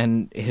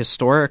 and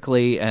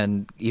historically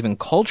and even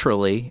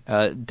culturally,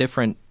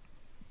 different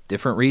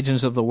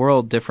regions of the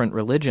world, different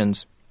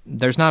religions,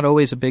 there's not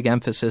always a big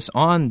emphasis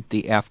on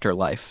the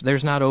afterlife.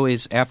 There's not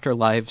always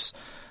afterlives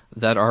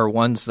that are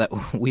ones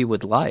that we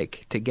would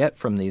like to get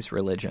from these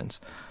religions.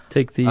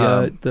 Take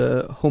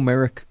the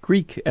Homeric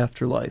Greek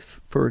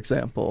afterlife, for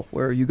example,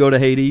 where you go to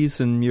Hades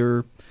and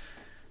you're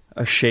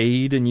a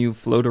shade and you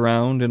float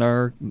around and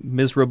are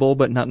miserable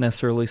but not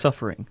necessarily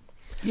suffering.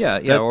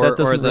 Yeah, or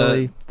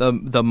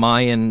the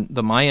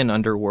Mayan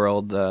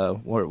underworld.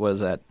 What was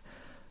that?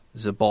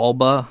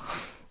 Xibalba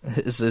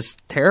is this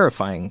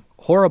terrifying,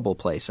 horrible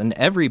place, and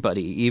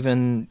everybody,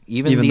 even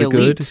the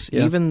elites,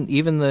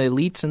 even the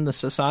elites in the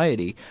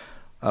society,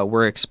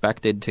 were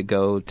expected to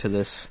go to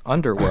this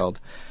underworld.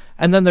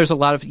 And then there's a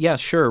lot of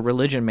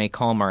religion may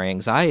calm our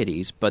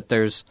anxieties, but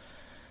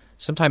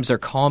sometimes they're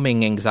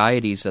calming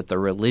anxieties that the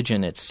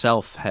religion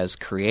itself has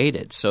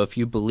created. So if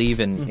you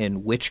believe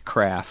in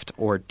witchcraft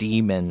or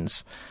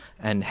demons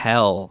and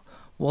hell,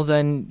 well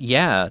then,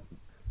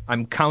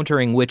 I'm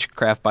countering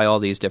witchcraft by all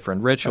these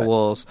different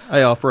rituals. Right.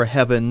 I offer a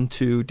heaven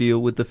to deal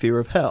with the fear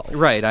of hell.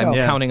 Right. I'm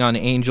counting on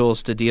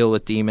angels to deal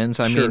with demons.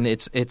 I mean,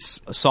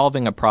 it's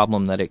solving a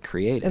problem that it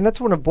created. And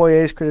that's one of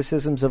Boyer's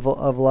criticisms of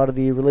a lot of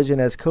the religion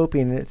as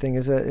coping thing,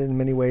 is that in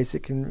many ways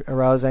it can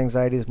arouse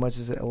anxiety as much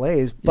as it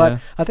allays. But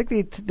I think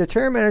the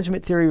terror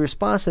management theory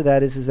response to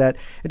that is that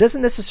it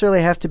doesn't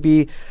necessarily have to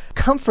be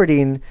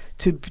comforting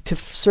to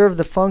serve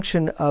the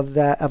function of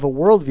a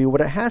worldview.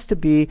 What it has to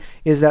be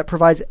is that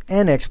provides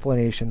an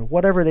explanation,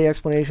 whatever the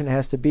explanation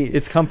has to be.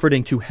 It's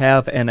comforting to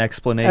have an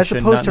explanation,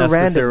 as opposed not to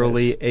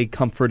necessarily randomness. A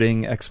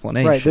comforting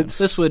explanation. Right,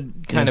 this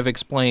would kind of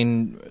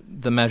explain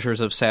the measures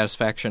of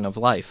satisfaction of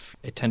life.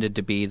 It tended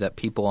to be that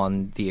people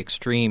on the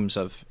extremes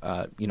of,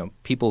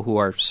 people who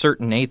are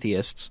certain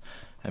atheists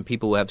and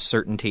people who have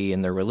certainty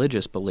in their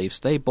religious beliefs,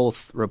 they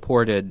both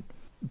reported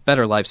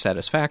better life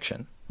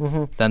satisfaction.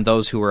 than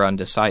those who are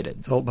undecided.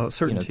 It's all about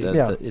certainty.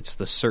 It's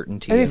the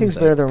certainty. Anything's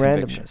better than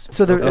randomness.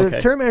 So the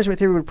term management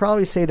theory would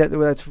probably say that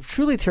what's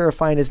truly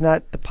terrifying is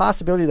not the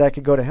possibility that I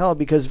could go to hell,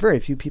 because very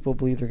few people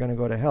believe they're going to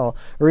go to hell,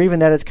 or even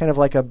that it's kind of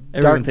like a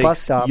dark bus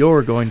stop.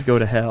 You're going to go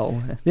to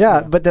hell.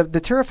 Yeah, but the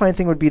terrifying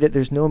thing would be that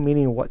there's no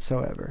meaning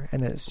whatsoever,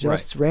 and it's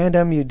just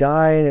random. You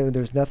die, and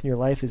there's nothing. Your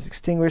life is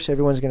extinguished.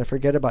 Everyone's going to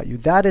forget about you.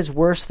 That is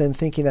worse than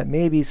thinking that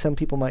maybe some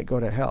people might go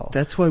to hell.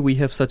 That's why we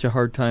have such a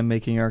hard time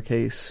making our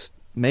case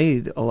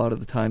made a lot of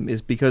the time,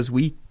 is because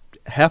we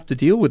have to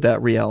deal with that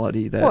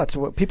reality. Well, it's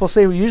what people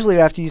say usually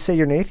after you say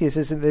you're an atheist,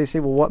 is they say,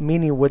 well, what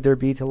meaning would there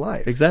be to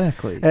life?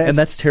 Exactly. And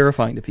that's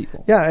terrifying to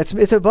people. Yeah,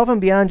 it's above and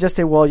beyond just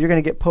say, well, you're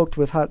going to get poked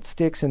with hot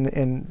sticks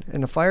in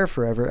a fire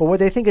forever. But what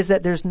they think is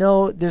that there's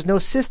no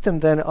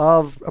system then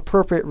of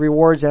appropriate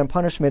rewards and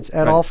punishments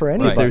at all for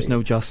anybody. There's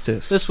no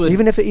justice.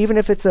 Even if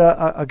it's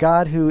a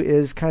God who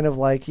is kind of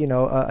like,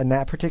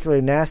 a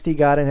particularly nasty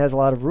God and has a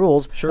lot of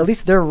rules, at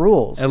least they're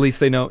rules. At least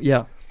they know.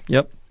 Yeah.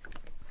 Yep.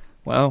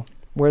 Wow.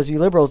 Whereas you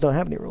liberals don't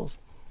have any rules.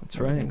 That's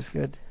right. Everything's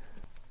good.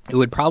 It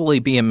would probably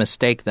be a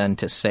mistake then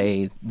to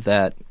say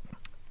that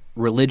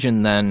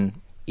religion then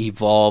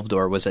evolved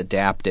or was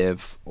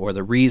adaptive, or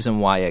the reason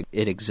why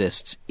it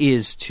exists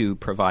is to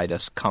provide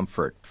us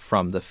comfort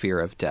from the fear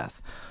of death.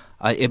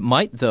 It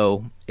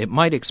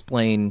might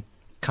explain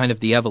kind of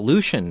the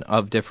evolution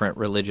of different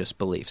religious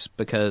beliefs,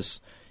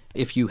 because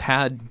if you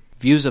had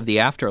views of the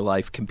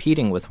afterlife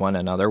competing with one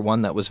another,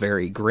 one that was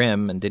very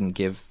grim and didn't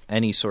give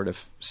any sort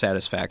of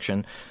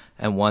satisfaction,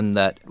 and one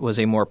that was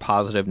a more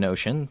positive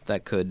notion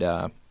that could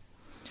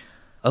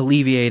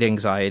alleviate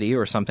anxiety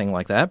or something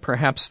like that,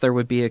 perhaps there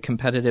would be a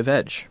competitive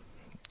edge.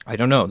 I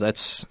don't know.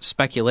 That's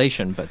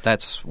speculation, but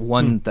that's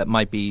one that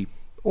might be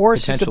or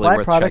it's potentially just a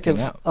worth byproduct checking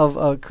out. of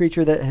a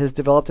creature that has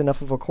developed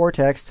enough of a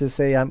cortex to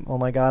say, oh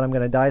my God, I'm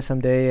going to die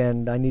someday,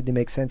 and I need to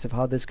make sense of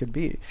how this could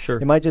be. Sure.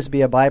 It might just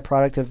be a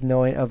byproduct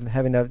of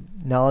having a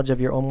knowledge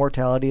of your own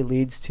mortality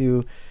leads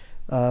to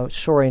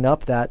shoring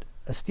up that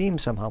esteem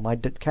somehow. My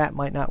cat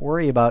might not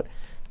worry about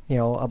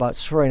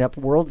shoring up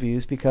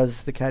worldviews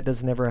because the cat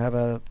doesn't ever have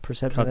a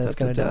perception that it's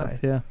going to die.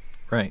 Yeah.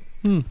 Right.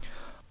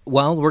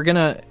 Well, we're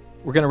gonna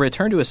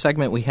return to a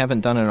segment we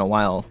haven't done in a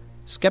while,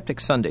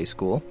 Skeptic Sunday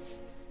School.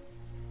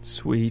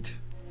 Sweet.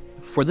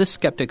 For this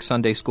Skeptic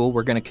Sunday School,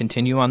 we're going to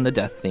continue on the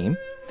death theme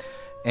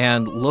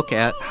and look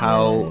at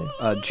how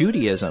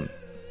Judaism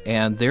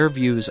and their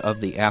views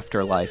of the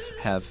afterlife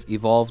have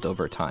evolved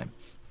over time.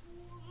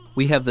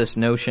 We have this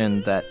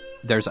notion that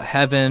there's a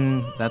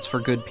heaven, that's for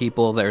good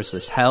people, there's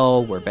this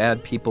hell where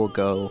bad people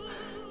go,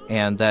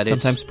 and that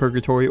sometimes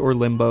purgatory or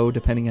limbo,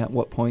 depending at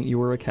what point you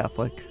were a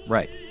Catholic.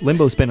 Right.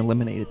 Limbo's been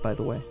eliminated, by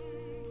the way.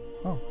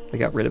 Oh. They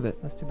got rid of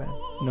it. That's too bad.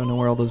 I don't know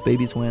where all those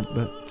babies went,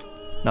 but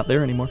not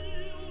there anymore.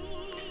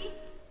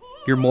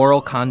 Your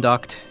moral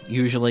conduct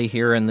usually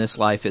here in this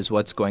life is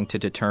what's going to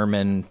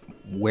determine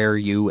where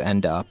you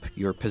end up,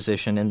 your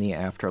position in the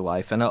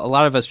afterlife. And a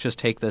lot of us just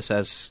take this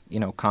as,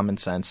 common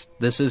sense.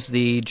 This is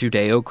the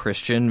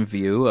Judeo-Christian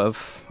view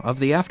of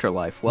the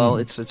afterlife. Well,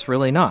 it's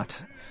really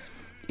not.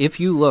 If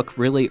you look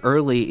really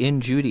early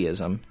in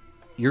Judaism,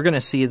 you're going to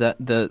see that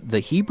the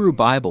Hebrew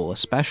Bible,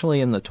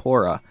 especially in the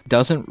Torah,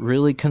 doesn't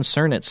really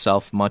concern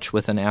itself much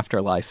with an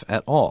afterlife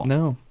at all.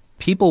 No.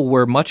 People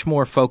were much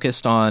more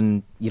focused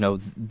on,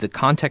 the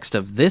context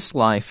of this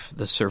life,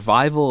 the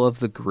survival of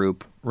the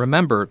group.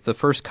 Remember, the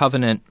first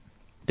covenant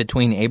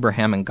between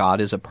Abraham and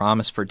God is a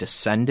promise for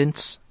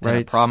descendants and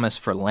a promise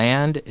for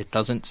land. It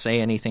doesn't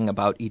say anything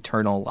about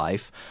eternal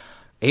life.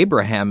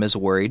 Abraham is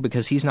worried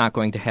because he's not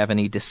going to have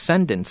any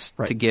descendants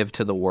to give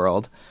to the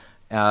world.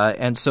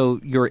 And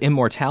so your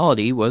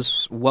immortality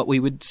was what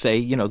we would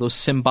say, those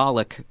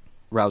symbolic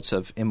routes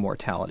of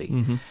immortality.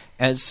 Mm-hmm.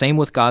 And same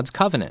with God's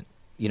covenant.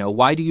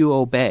 Why do you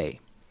obey?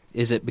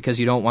 Is it because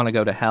you don't want to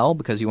go to hell,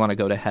 because you want to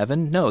go to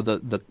heaven? No,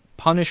 the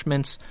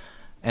punishments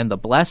and the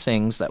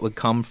blessings that would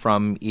come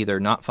from either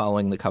not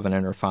following the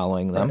covenant or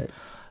following them,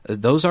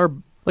 those are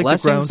like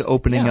blessings. The ground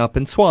opening up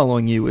and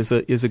swallowing you is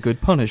a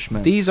good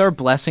punishment. These are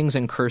blessings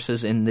and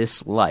curses in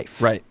this life.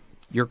 Right.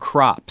 Your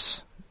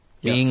crops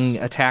being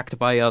attacked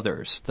by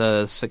others,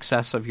 the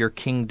success of your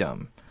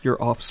kingdom.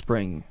 Your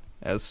offspring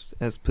as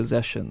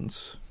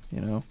possessions,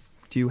 Do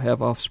you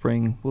have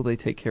offspring? Will they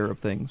take care of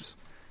things?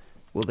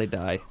 Will they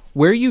die?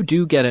 Where you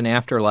do get an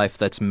afterlife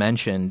that's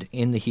mentioned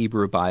in the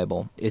Hebrew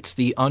Bible, it's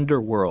the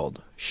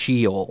underworld,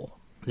 Sheol.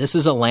 This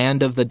is a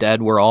land of the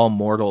dead where all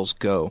mortals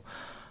go.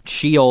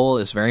 Sheol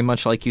is very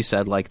much like you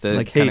said, like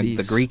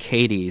the Greek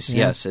Hades.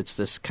 Yeah. Yes, it's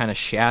this kind of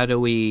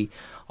shadowy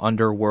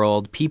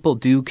underworld. People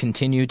do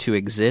continue to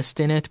exist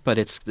in it, but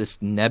it's this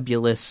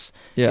nebulous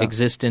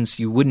existence.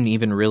 You wouldn't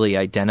even really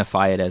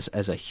identify it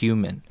as a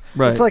human.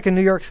 Right. It's like a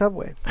New York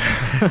subway.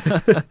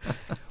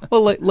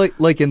 Well,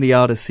 like in the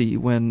Odyssey,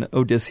 when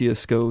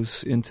Odysseus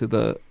goes into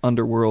the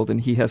underworld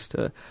and he has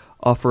to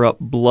offer up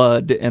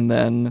blood, and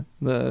then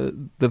the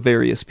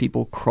various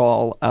people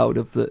crawl out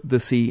of the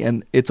sea,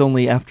 and it's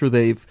only after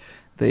they've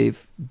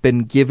been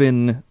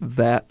given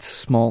that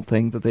small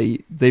thing that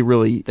they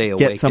really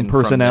get some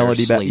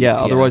personality back. Yeah,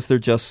 otherwise they're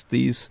just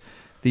these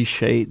these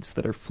shades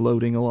that are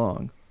floating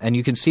along. And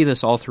you can see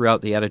this all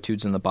throughout the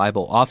attitudes in the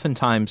Bible.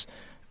 Oftentimes,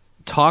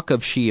 talk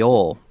of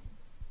Sheol,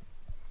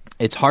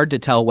 it's hard to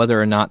tell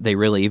whether or not they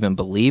really even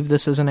believe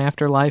this is an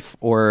afterlife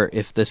or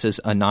if this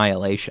is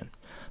annihilation.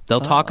 They'll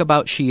talk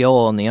about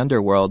Sheol in the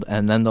underworld,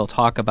 and then they'll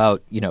talk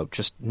about,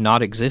 just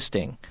not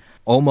existing,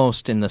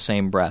 almost in the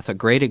same breath. A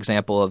great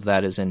example of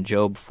that is in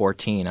Job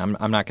 14.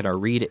 I'm not going to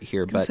read it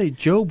here, but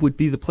Job would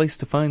be the place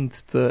to find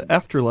the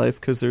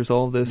afterlife because there's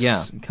all this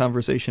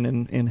conversation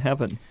in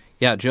heaven.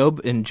 Yeah,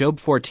 in Job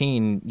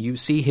 14, you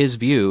see his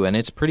view, and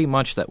it's pretty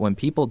much that when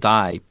people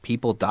die,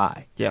 people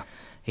die. Yeah.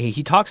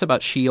 He talks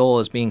about Sheol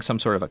as being some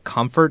sort of a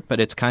comfort, but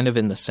it's kind of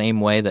in the same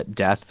way that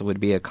death would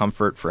be a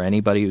comfort for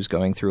anybody who's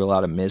going through a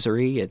lot of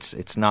misery.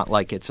 It's not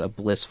like it's a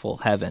blissful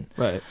heaven.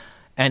 Right.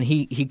 And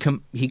he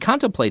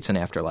contemplates an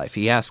afterlife.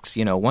 He asks,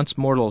 once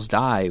mortals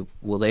die,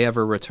 will they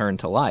ever return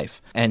to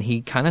life? And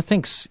he kind of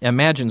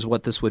imagines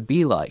what this would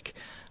be like.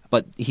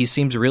 But he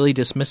seems really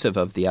dismissive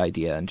of the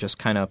idea and just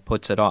kind of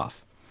puts it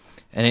off.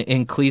 And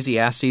in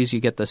Ecclesiastes, you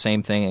get the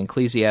same thing. In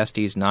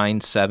Ecclesiastes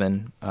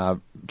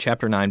 9:7,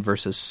 chapter 9,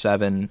 verses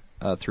 7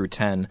 through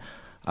 10,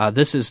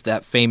 this is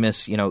that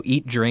famous,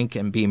 eat, drink,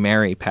 and be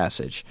merry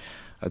passage.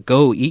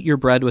 Go, eat your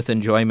bread with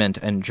enjoyment,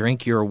 and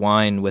drink your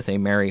wine with a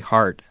merry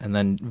heart. And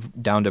then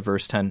down to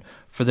verse 10,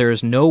 for there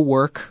is no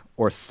work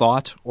or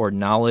thought or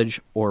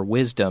knowledge or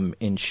wisdom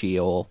in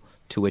Sheol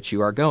to which you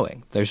are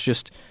going. There's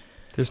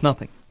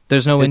nothing.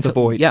 There's no... It's a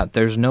void. Yeah,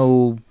 there's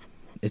no...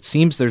 It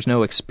seems there's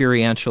no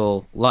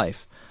experiential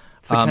life.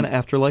 It's the kind of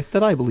afterlife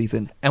that I believe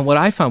in. And what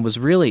I found was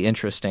really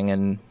interesting,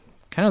 and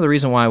kind of the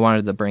reason why I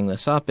wanted to bring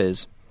this up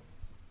is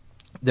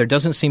there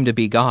doesn't seem to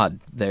be God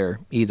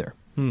there either.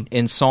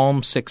 In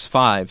Psalm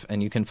 6:5,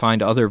 and you can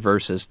find other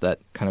verses that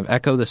kind of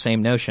echo the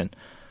same notion.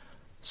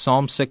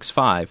 Psalm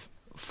 6:5,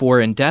 for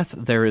in death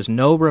there is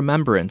no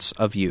remembrance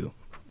of you.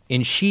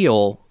 In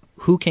Sheol,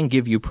 who can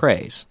give you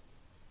praise?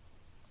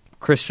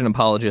 Christian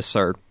apologists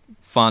are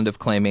fond of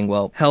claiming,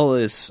 well, hell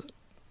is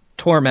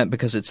torment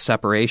because it's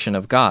separation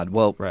of God.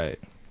 Well, right.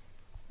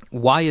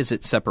 Why is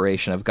it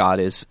separation of God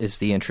is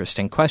the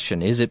interesting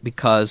question. Is it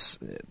because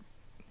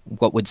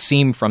what would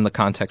seem from the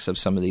context of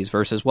some of these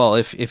verses, well,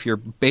 if you're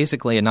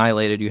basically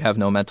annihilated, you have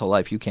no mental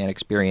life, you can't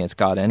experience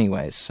God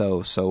anyways,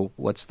 so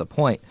what's the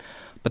point?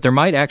 But there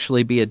might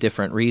actually be a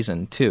different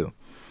reason, too.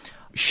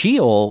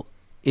 Sheol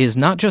is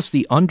not just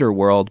the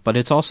underworld, but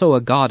it's also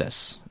a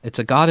goddess. It's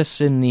a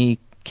goddess in the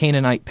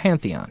Canaanite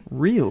pantheon.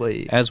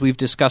 Really? As we've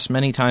discussed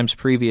many times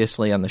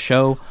previously on the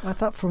show. I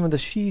thought from the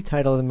she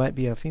title there might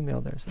be a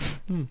female there.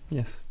 So.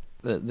 Yes.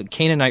 The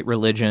Canaanite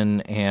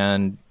religion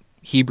and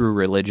Hebrew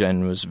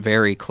religion was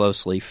very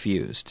closely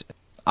fused.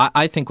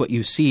 I think what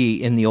you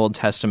see in the Old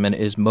Testament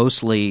is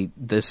mostly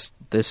this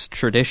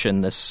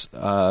tradition, this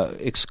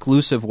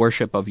exclusive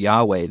worship of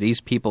Yahweh, these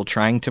people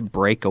trying to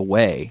break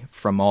away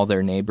from all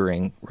their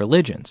neighboring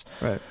religions.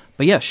 Right.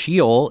 But yes,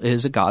 Sheol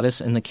is a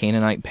goddess in the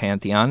Canaanite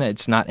pantheon.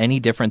 It's not any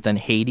different than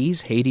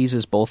Hades. Hades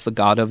is both the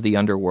god of the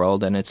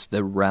underworld and it's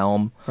the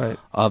realm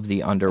of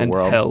the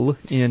underworld.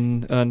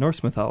 And hell in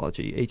Norse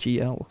mythology,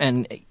 Hel.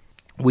 And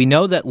we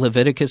know that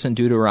Leviticus and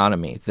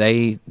Deuteronomy,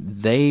 they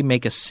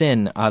make a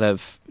sin out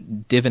of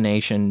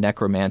divination,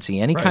 necromancy,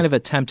 any kind of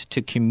attempt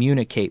to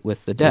communicate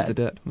with the dead.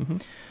 Mm-hmm.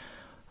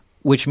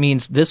 Which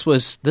means this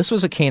was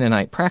a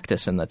Canaanite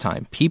practice in the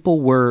time.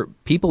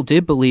 People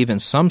did believe in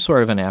some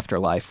sort of an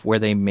afterlife where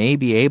they may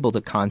be able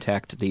to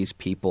contact these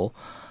people,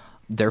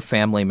 their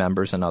family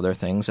members and other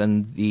things,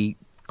 and the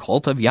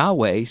cult of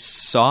Yahweh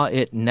saw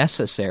it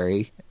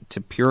necessary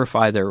to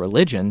purify their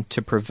religion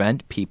to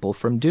prevent people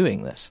from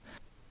doing this.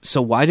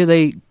 So why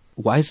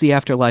is the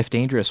afterlife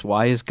dangerous?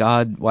 Why is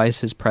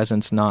his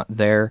presence not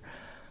there?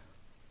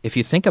 If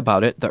you think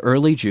about it, the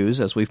early Jews,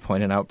 as we've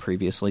pointed out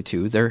previously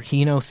too, they're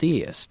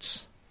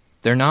henotheists.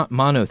 They're not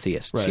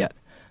monotheists yet.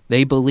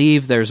 They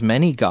believe there's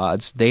many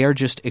gods. They are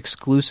just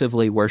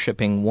exclusively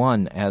worshiping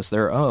one as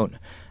their own.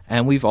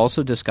 And we've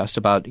also discussed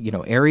about,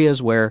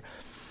 areas where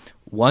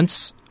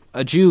once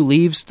a Jew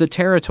leaves the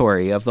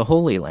territory of the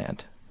Holy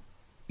Land,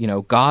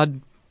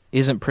 God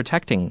isn't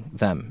protecting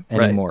them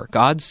anymore. Right.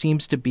 God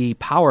seems to be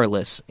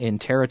powerless in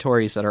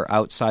territories that are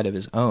outside of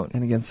his own.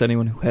 And against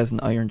anyone who has an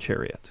iron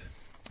chariot.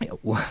 Yeah,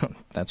 well,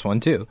 that's one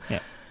too. Yeah.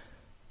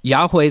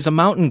 Yahweh's a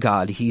mountain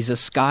god. He's a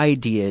sky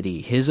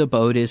deity. His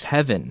abode is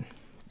heaven.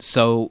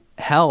 So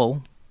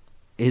hell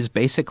is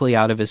basically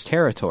out of his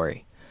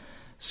territory.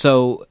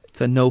 So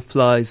it's a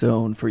no-fly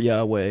zone for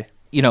Yahweh.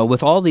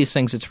 With all these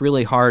things, it's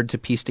really hard to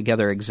piece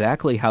together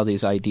exactly how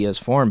these ideas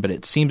form, but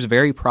it seems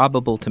very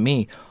probable to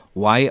me.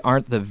 Why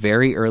aren't the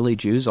very early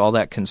Jews all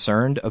that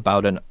concerned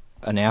about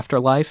an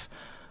afterlife?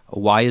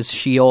 Why is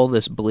Sheol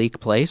this bleak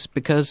place?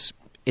 Because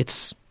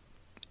it's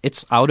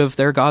out of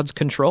their God's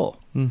control.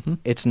 Mm-hmm.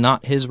 It's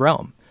not his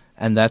realm,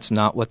 and that's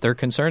not what they're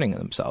concerning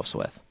themselves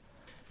with.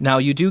 Now,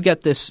 you do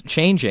get this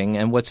changing,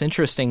 and what's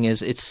interesting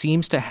is it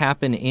seems to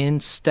happen in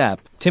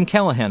step. Tim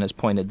Callahan has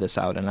pointed this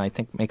out, and I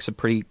think makes a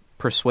pretty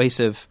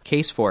persuasive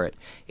case for it.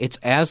 It's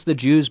as the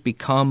Jews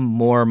become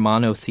more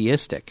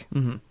monotheistic,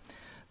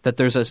 that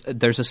there's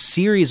a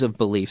series of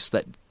beliefs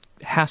that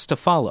has to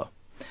follow.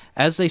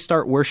 As they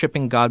start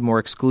worshiping God more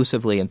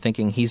exclusively and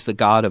thinking he's the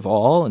God of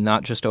all and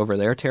not just over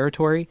their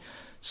territory,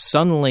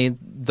 suddenly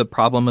the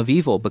problem of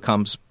evil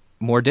becomes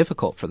more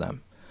difficult for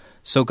them.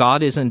 So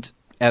God isn't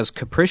as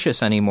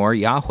capricious anymore.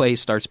 Yahweh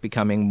starts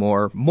becoming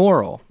more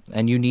moral,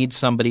 and you need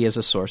somebody as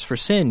a source for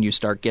sin. You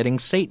start getting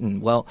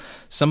Satan. Well,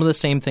 some of the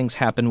same things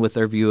happen with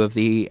their view of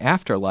the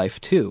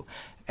afterlife, too.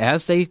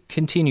 As they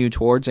continue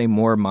towards a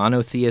more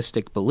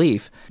monotheistic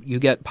belief, you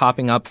get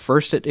popping up,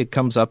 first it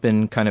comes up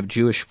in kind of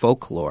Jewish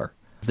folklore,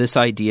 this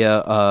idea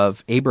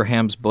of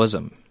Abraham's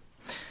bosom.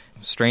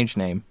 Strange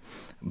name.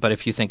 But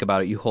if you think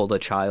about it, you hold a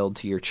child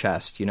to your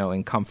chest,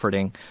 in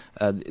comforting,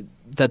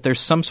 that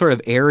there's some sort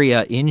of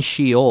area in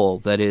Sheol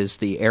that is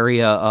the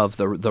area of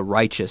the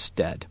righteous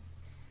dead.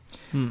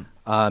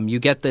 You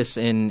get this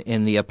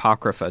in the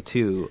Apocrypha,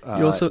 too.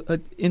 You also,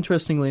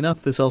 interestingly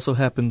enough, this also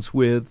happens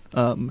with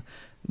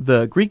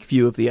the Greek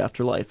view of the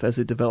afterlife as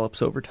it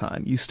develops over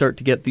time. You start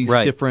to get these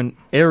different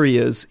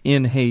areas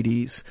in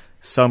Hades,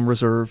 some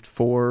reserved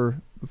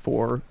for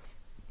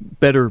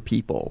better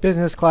people,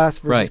 business class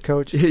versus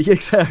coach.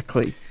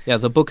 Exactly. Yeah,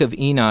 the Book of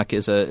Enoch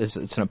it's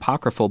an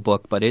apocryphal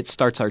book, but it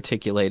starts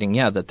articulating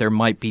that there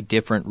might be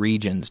different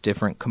regions,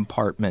 different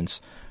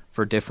compartments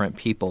for different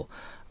people.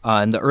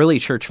 And the early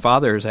church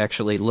fathers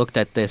actually looked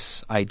at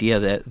this idea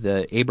that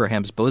the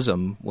Abraham's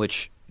bosom,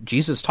 which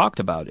Jesus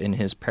talked about in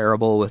his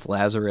parable with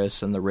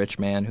Lazarus and the rich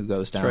man who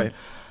goes down. Right.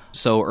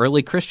 So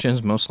early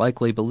Christians most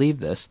likely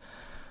believed this.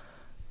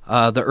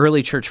 The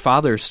early church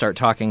fathers start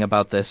talking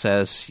about this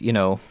as,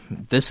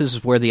 this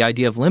is where the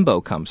idea of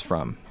limbo comes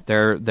from.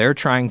 They're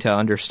trying to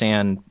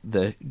understand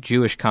the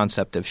Jewish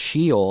concept of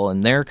Sheol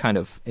and their kind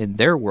of in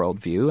their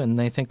worldview, and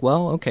they think,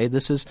 well, okay,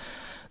 this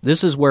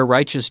is where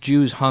righteous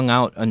Jews hung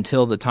out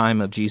until the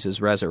time of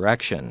Jesus'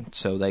 resurrection,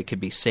 so they could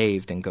be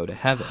saved and go to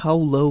heaven. How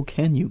low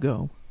can you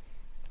go?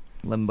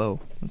 Limbo.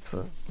 It's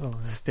a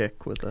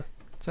stick with a...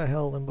 It's a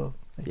hell limbo.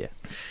 Yeah.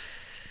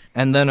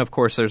 And then, of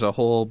course, there's a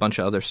whole bunch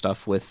of other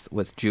stuff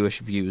with Jewish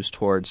views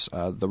towards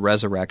the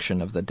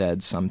resurrection of the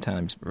dead,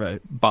 sometimes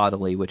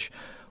bodily, which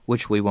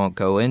we won't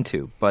go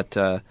into. But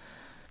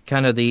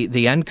kind of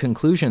the end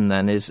conclusion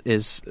then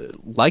is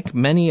like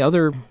many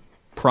other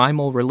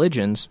primal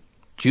religions,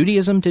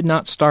 Judaism did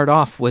not start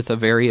off with a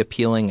very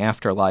appealing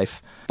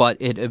afterlife, but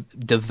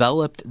it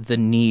developed the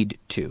need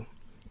to.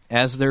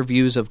 As their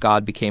views of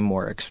God became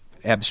more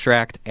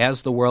abstract,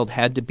 as the world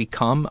had to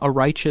become a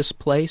righteous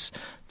place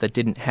that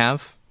didn't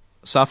have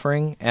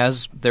suffering,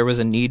 as there was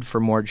a need for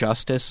more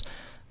justice,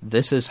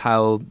 this is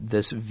how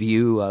this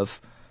view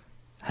of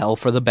hell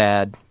for the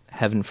bad,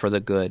 heaven for the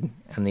good,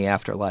 and the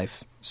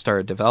afterlife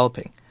started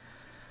developing.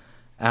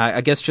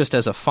 I guess just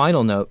as a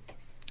final note,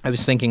 I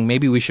was thinking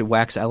maybe we should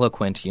wax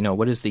eloquent,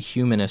 what is the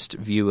humanist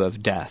view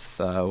of death?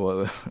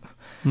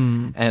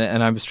 And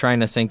I was trying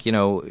to think,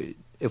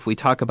 if we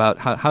talk about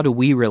how do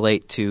we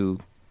relate to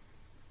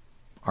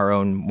our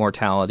own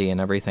mortality and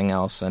everything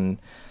else, and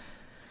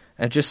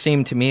it just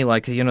seemed to me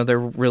like, there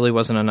really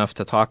wasn't enough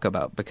to talk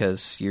about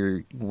because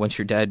once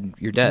you're dead,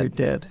 you're dead.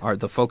 You're dead.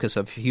 The focus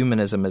of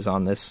humanism is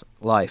on this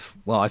life.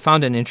 Well, I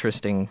found an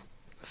interesting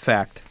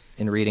fact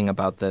in reading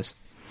about this.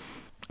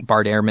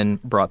 Bart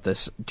Ehrman brought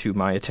this to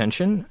my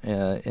attention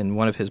in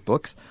one of his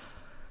books.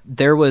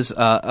 There was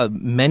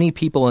many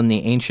people in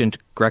the ancient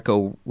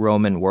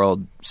Greco-Roman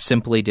world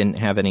simply didn't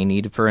have any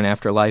need for an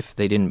afterlife.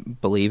 They didn't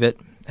believe it.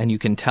 And you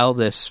can tell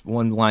this,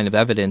 one line of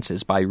evidence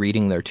is by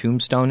reading their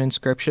tombstone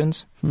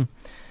inscriptions.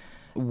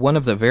 One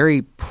of the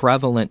very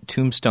prevalent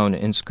tombstone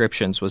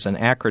inscriptions was an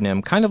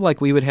acronym, kind of like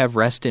we would have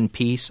rest in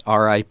peace,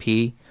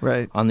 R.I.P.,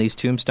 on these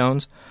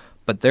tombstones.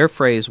 But their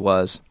phrase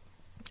was,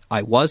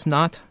 I was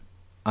not,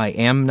 I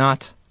am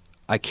not,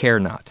 I care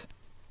not,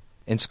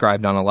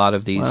 inscribed on a lot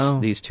of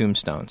these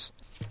tombstones,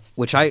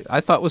 which I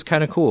thought was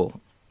kind of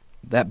cool.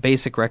 That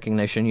basic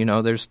recognition,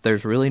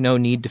 there's really no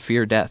need to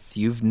fear death.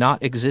 You've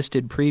not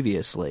existed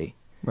previously.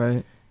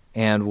 Right.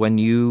 And when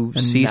you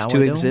cease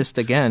to exist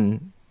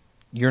again,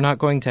 you're not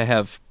going to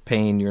have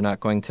pain. You're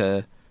not going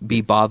to be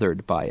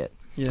bothered by it.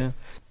 Yeah.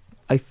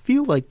 I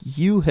feel like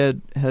you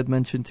had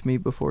mentioned to me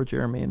before,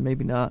 Jeremy, and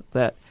maybe not,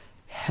 that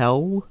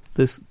hell,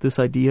 this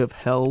idea of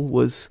hell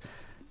was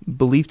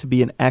believed to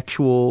be an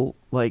actual,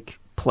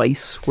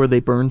 place where they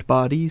burned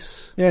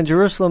bodies. Yeah, in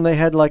Jerusalem they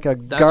had a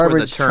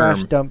garbage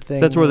trash dump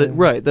thing. That's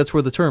where that's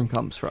where the term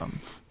comes from.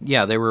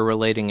 Yeah, they were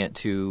relating it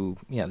to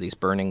these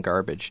burning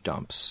garbage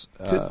dumps.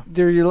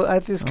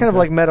 It's kind of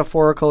like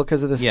metaphorical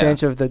because of the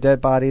stench of the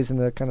dead bodies and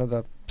the kind of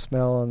the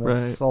smell and the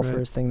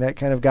sulfurous thing that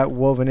kind of got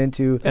woven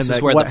into. This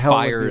is where the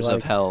fires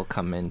of hell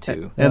come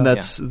into. And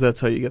that's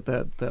how you get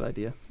that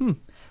idea.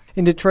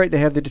 In Detroit, they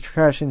have the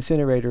trash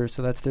incinerator,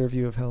 so that's their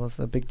view of hell, is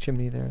the big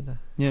chimney there.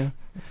 Yeah.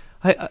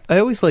 I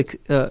always like...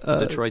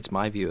 Detroit's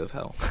my view of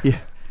hell. Yeah.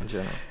 In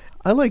general.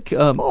 I like...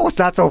 it's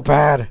not so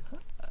bad.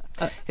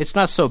 It's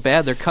not so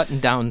bad. They're cutting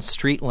down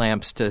street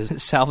lamps to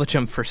salvage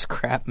them for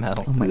scrap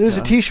metal. There's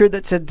a T-shirt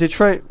that said,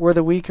 Detroit, where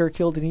the weak are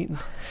killed and eaten.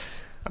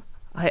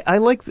 I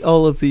like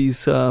all of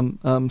these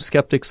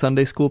Skeptic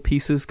Sunday School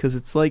pieces because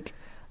it's like...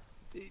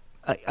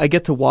 I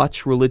get to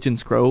watch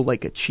religions grow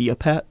like a chia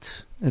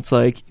pet. It's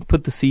like you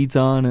put the seeds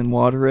on and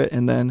water it,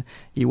 and then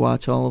you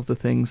watch all of the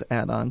things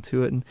add on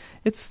to it, and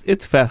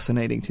it's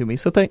fascinating to me.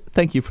 So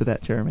thank you for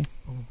that, Jeremy.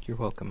 You're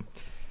welcome.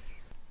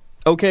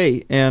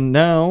 Okay, and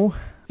now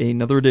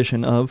another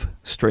edition of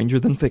Stranger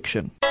Than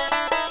Fiction.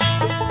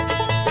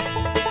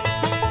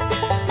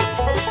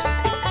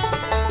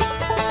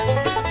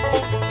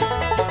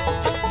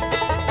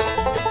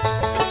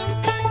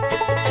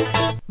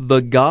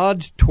 The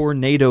God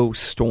Tornado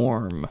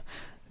Storm.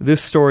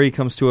 This story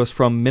comes to us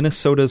from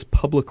Minnesota's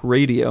Public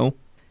Radio.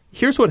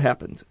 Here's what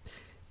happened.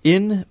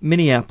 In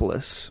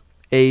Minneapolis,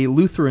 a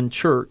Lutheran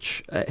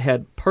church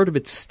had part of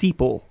its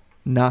steeple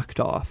knocked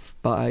off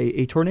by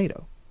a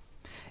tornado.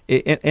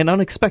 An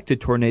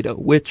unexpected tornado,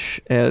 which,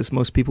 as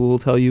most people will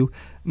tell you,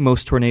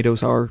 most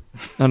tornadoes are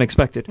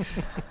unexpected.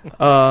 We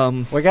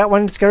got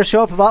one that's going to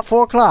show up about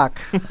 4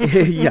 o'clock.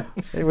 Yeah.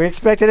 We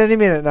expect it any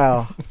minute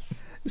now.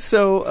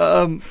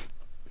 So,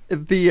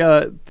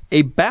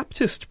 a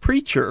Baptist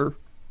preacher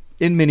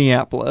in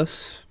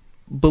Minneapolis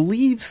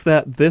believes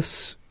that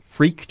this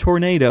freak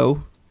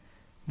tornado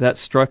that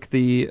struck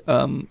the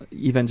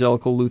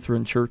Evangelical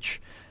Lutheran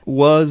Church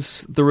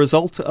was the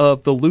result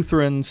of the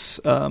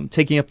Lutherans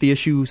taking up the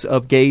issues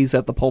of gays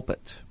at the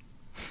pulpit.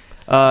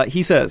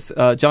 He says,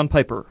 John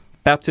Piper,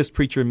 Baptist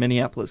preacher in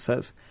Minneapolis,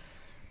 says,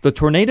 the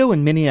tornado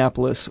in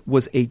Minneapolis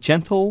was a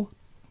gentle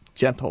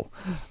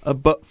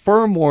but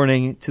firm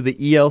warning to the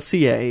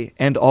ELCA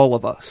and all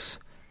of us.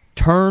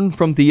 Turn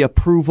from the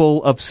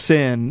approval of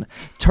sin.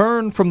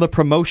 Turn from the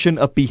promotion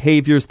of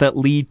behaviors that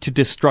lead to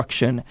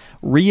destruction.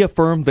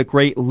 Reaffirm the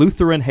great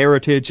Lutheran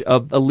heritage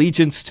of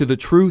allegiance to the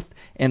truth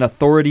and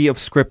authority of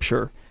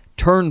Scripture.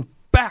 Turn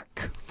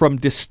back from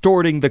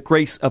distorting the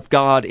grace of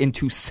God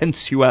into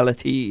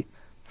sensuality.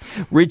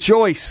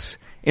 Rejoice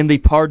in the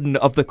pardon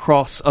of the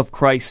cross of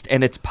Christ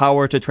and its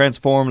power to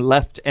transform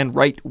left and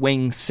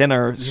right-wing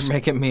sinners. You're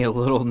making me a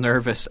little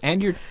nervous,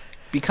 and you're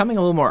becoming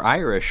a little more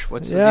Irish.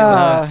 What's the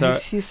deal?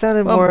 He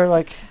sounded more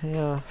like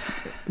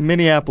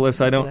Minneapolis.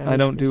 I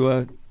don't do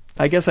a.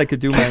 I guess I could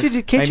do my.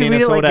 Can't you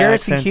read it like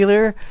Garrison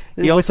Keillor?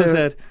 He also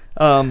said.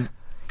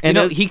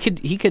 And he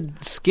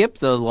could skip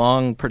the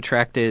long,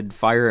 protracted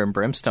fire and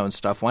brimstone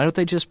stuff. Why don't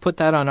they just put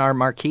that on our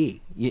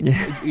marquee? You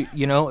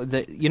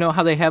know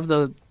how they have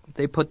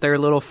they put their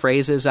little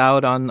phrases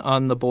out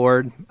on the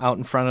board out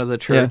in front of the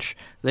church.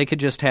 Yeah. They could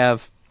just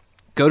have,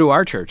 go to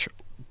our church.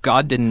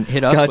 God didn't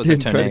hit us with a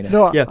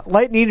tornado. No,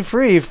 lightning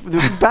free.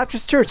 The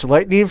Baptist Church,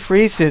 lightning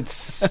free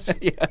since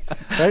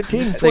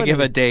 1920. They give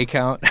a day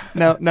count.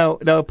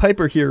 Now,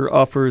 Piper here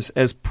offers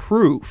as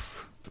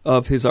proof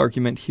of his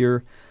argument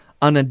here,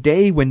 on a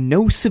day when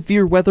no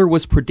severe weather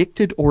was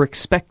predicted or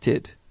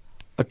expected,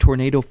 a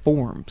tornado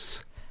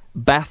forms,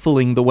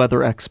 baffling the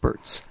weather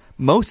experts.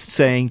 Most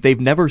saying they've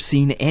never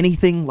seen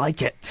anything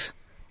like it.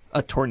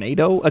 A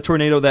tornado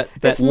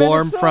that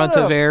warm front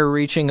of air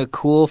reaching a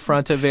cool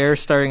front of air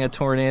starting a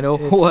tornado.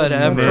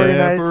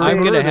 Whatever. I'm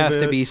going to have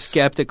to be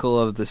skeptical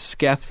of the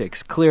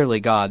skeptics. Clearly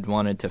God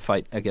wanted to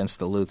fight against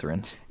the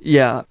Lutherans.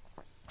 Yeah.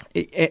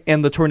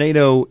 And the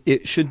tornado,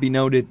 it should be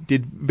noted,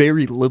 did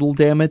very little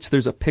damage.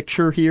 There's a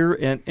picture here,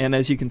 and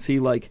as you can see,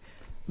 like,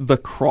 the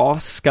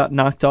cross got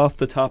knocked off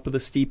the top of the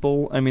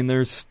steeple. I mean,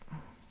 there's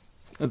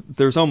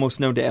almost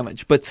no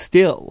damage. But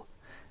still,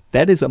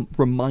 that is a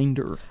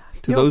reminder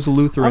to those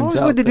Lutherans out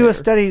there. I always wanted to do a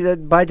study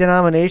that by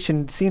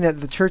denomination, seeing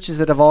that the churches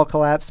that have all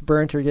collapsed,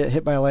 burnt, or get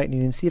hit by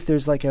lightning, and see if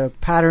there's like a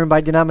pattern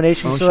by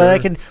denomination,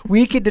 that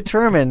we could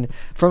determine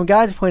from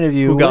God's point of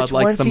view which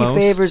ones he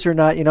favors or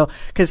not.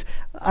 Because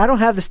I don't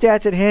have the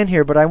stats at hand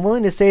here, but I'm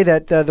willing to say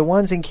that the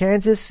ones in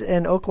Kansas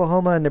and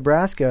Oklahoma and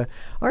Nebraska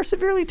are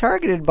severely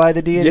targeted by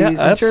the deities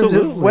in terms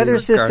of weather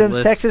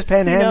systems. Texas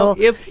Panhandle.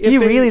 If he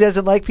really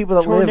doesn't like people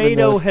that live in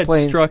those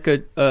plains. Tornado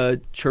had struck a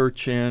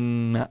church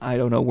in, I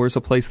don't know, where's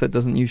a place that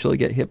doesn't usually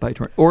get hit by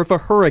tornado, or if a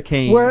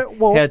hurricane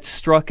had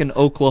struck an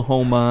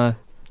Oklahoma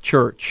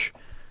church,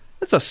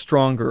 that's a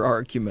stronger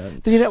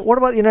argument. What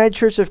about the United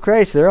Church of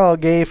Christ? They're all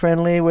gay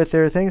friendly with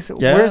their things.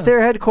 Yeah. Where's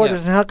their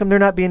headquarters, and how come they're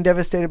not being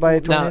devastated by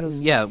tornadoes?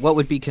 What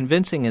would be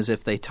convincing is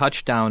if they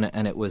touched down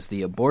and it was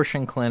the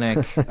abortion clinic,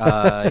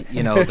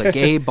 the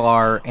gay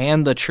bar,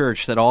 and the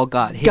church that all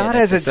got hit. God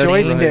has a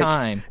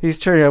joystick. He's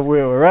turning a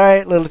wheel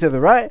right, a little to the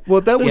right.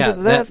 Well, that was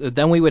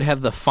then we would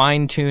have the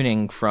fine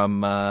tuning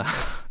from.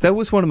 That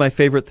was one of my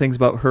favorite things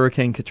about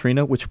Hurricane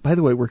Katrina, which, by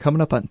the way, we're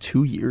coming up on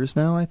 2 years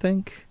now, I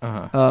think.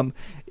 I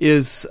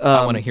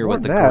want to hear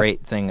what the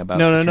great thing about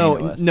Katrina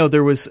was. No,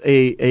 there was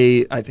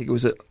I think it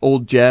was an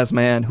old jazz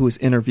man who was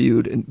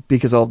interviewed, and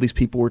because all these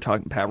people were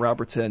talking, Pat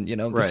Robertson,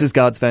 this is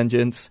God's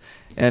vengeance.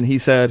 And he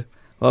said,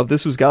 well, if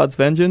this was God's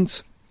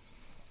vengeance,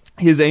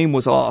 his aim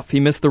was off. He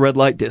missed the red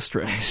light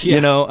district.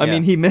 Yeah, I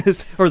mean, he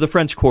missed, or the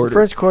French Quarter. The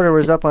French Quarter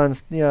was up on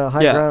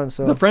high ground.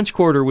 So the French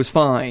Quarter was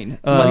fine.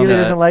 He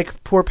doesn't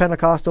like poor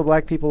Pentecostal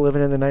black people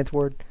living in the Ninth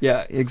Ward.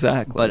 Yeah,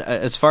 exactly. But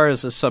as far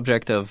as the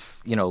subject of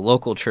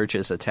local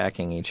churches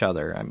attacking each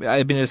other,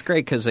 I mean it's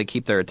great because they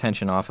keep their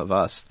attention off of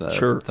us.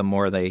 The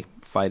more they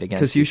fight against.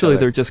 Because usually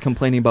they're just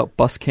complaining about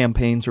bus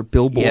campaigns or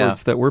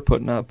billboards that we're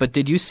putting up. But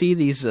did you see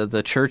these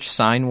the church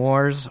sign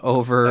wars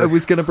over? I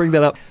was going to bring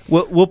that up.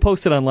 We'll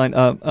post it online.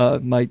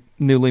 My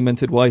newly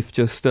minted wife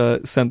just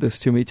sent this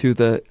to me too.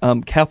 The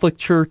Catholic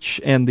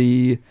Church and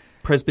the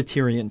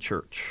Presbyterian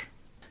Church.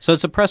 So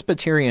it's a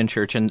Presbyterian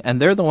church, and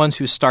they're the ones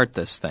who start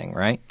this thing,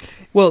 right?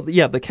 Well,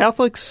 yeah, the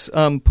Catholics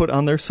put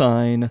on their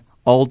sign,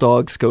 "All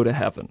dogs go to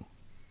heaven."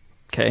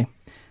 Okay.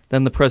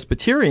 Then the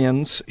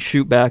Presbyterians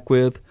shoot back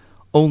with,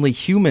 "Only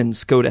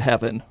humans go to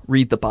heaven.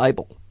 Read the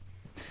Bible."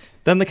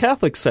 Then the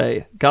Catholics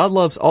say, "God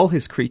loves all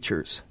his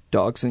creatures,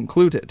 dogs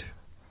included."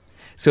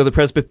 So the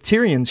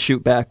Presbyterians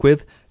shoot back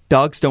with,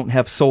 "Dogs don't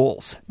have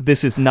souls.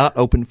 This is not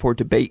open for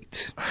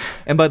debate."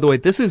 And by the way,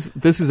 this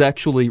is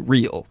actually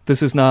real.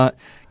 This is not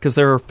because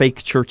there are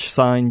fake church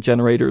sign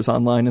generators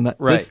online, and that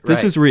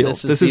this is real.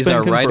 These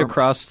are right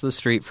across the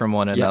street from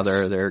one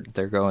another. Yes.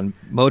 They're going.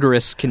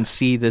 Motorists can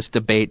see this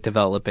debate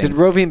developing. Did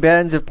roving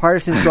bands of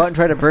partisans go out and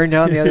try to burn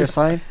down the other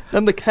sign?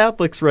 Then the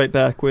Catholics write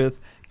back with,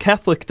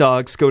 "Catholic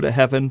dogs go to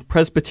heaven.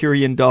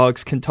 Presbyterian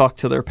dogs can talk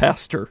to their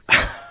pastor."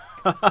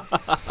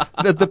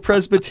 The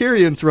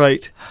Presbyterians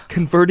write,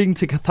 "Converting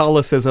to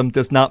Catholicism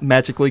does not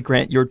magically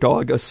grant your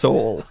dog a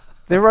soul."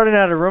 They're running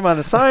out of room on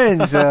the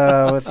signs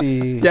with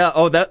the... Yeah,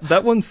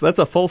 that's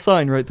a full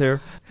sign right there.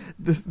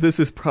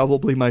 This is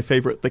probably my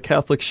favorite. The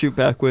Catholics shoot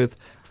back with,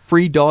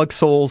 "Free dog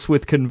souls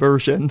with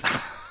conversion."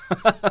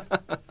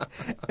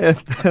 And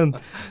then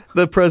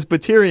the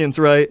Presbyterians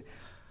write,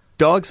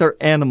 "Dogs are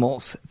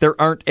animals. There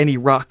aren't any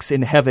rocks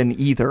in heaven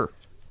either."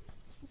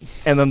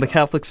 And then the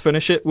Catholics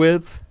finish it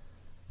with,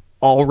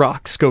 "All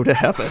rocks go to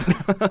heaven."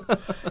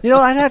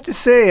 I'd have to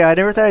say, I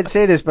never thought I'd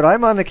say this, but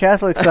I'm on the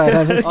Catholic side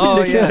on this.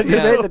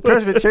 The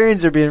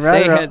Presbyterians are being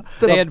rather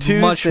They had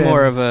much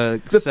more of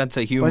a sense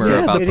of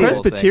humor about the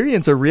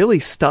Presbyterians are really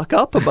stuck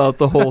up about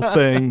the whole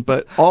thing,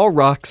 but "all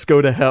rocks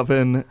go to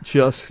heaven"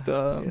 just...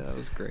 that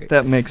was great.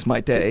 That makes my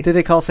day. Did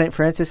they call St.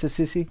 Francis a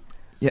sissy?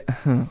 Yeah,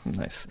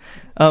 nice.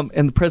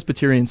 And the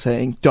Presbyterians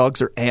saying,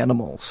 "Dogs are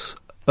animals,"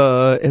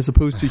 as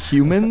opposed to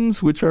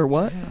humans, which are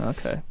what?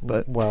 Okay,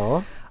 but...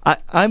 Well...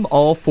 I'm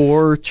all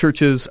for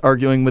churches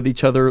arguing with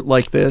each other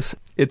like this.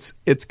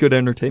 It's good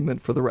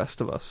entertainment for the rest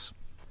of us.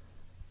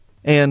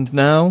 And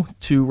now,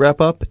 to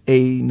wrap up,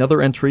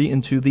 another entry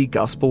into the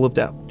Gospel of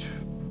Doubt.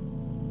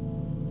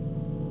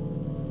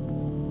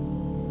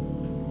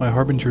 My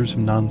harbingers of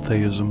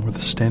non-theism were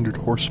the standard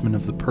horsemen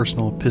of the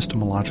personal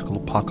epistemological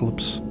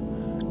apocalypse,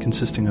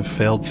 consisting of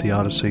failed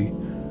theodicy,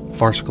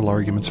 farcical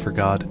arguments for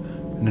God,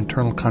 and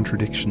internal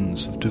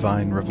contradictions of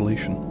divine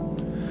revelation.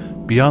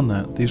 Beyond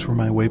that, these were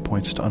my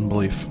waypoints to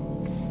unbelief.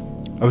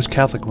 I was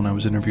Catholic when I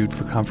was interviewed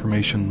for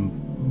confirmation,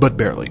 but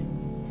barely.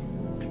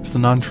 If the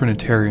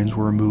non-Trinitarians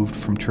were removed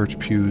from church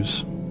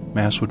pews,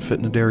 Mass would fit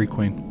in a Dairy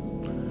Queen.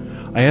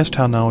 I asked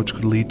how knowledge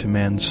could lead to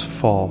man's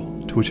fall,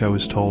 to which I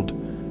was told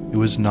it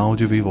was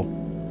knowledge of evil.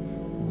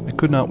 I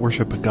could not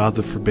worship a God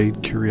that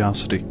forbade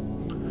curiosity.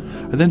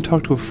 I then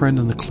talked to a friend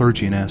in the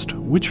clergy and asked,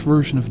 which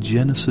version of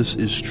Genesis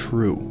is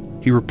true?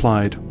 He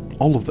replied,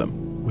 all of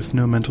them, with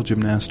no mental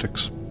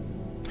gymnastics.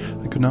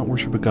 I could not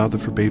worship a God that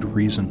forbade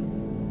reason.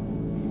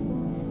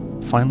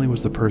 Finally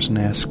was the person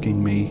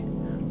asking me,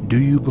 do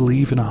you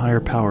believe in a higher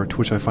power? To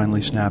which I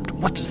finally snapped,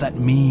 what does that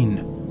mean?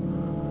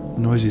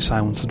 The noisy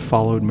silence that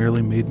followed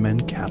merely made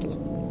men cattle.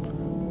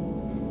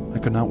 I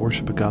could not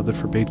worship a God that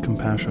forbade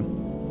compassion.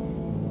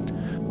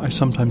 I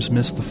sometimes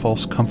miss the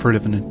false comfort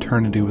of an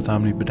eternity with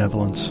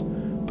omnibenevolence,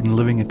 but in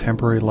living a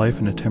temporary life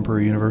in a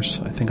temporary universe,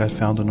 I think I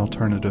found an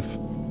alternative.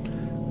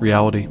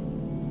 Reality,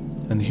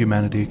 and the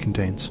humanity it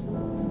contains.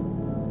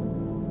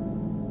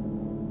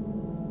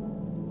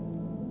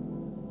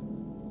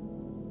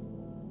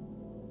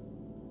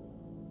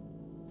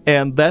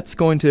 And that's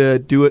going to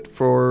do it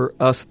for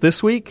us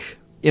this week.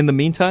 In the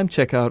meantime,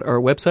 check out our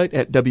website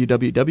at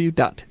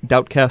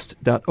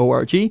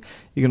www.doubtcast.org. You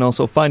can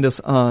also find us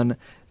on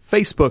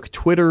Facebook,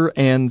 Twitter,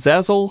 and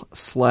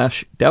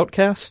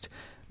Zazzle/Doubtcast.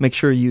 Make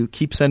sure you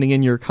keep sending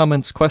in your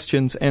comments,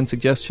 questions, and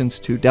suggestions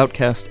to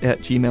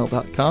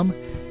doubtcast@gmail.com.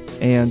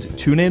 And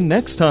tune in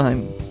next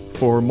time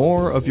for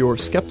more of your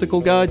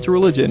skeptical guide to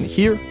religion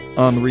here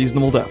on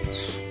Reasonable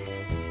Doubts.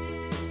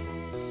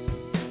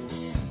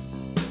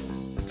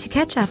 To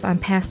catch up on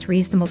past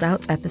Reasonable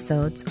Doubts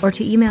episodes or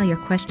to email your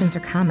questions or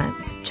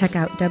comments, check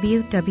out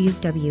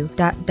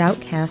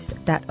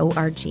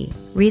www.doubtcast.org.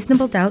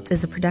 Reasonable Doubts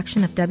is a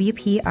production of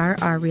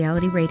WPRR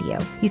Reality Radio.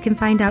 You can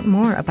find out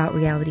more about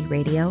Reality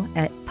Radio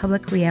at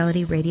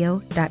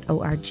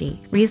publicrealityradio.org.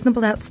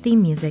 Reasonable Doubts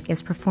theme music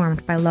is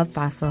performed by Love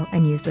Fossil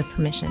and used with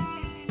permission.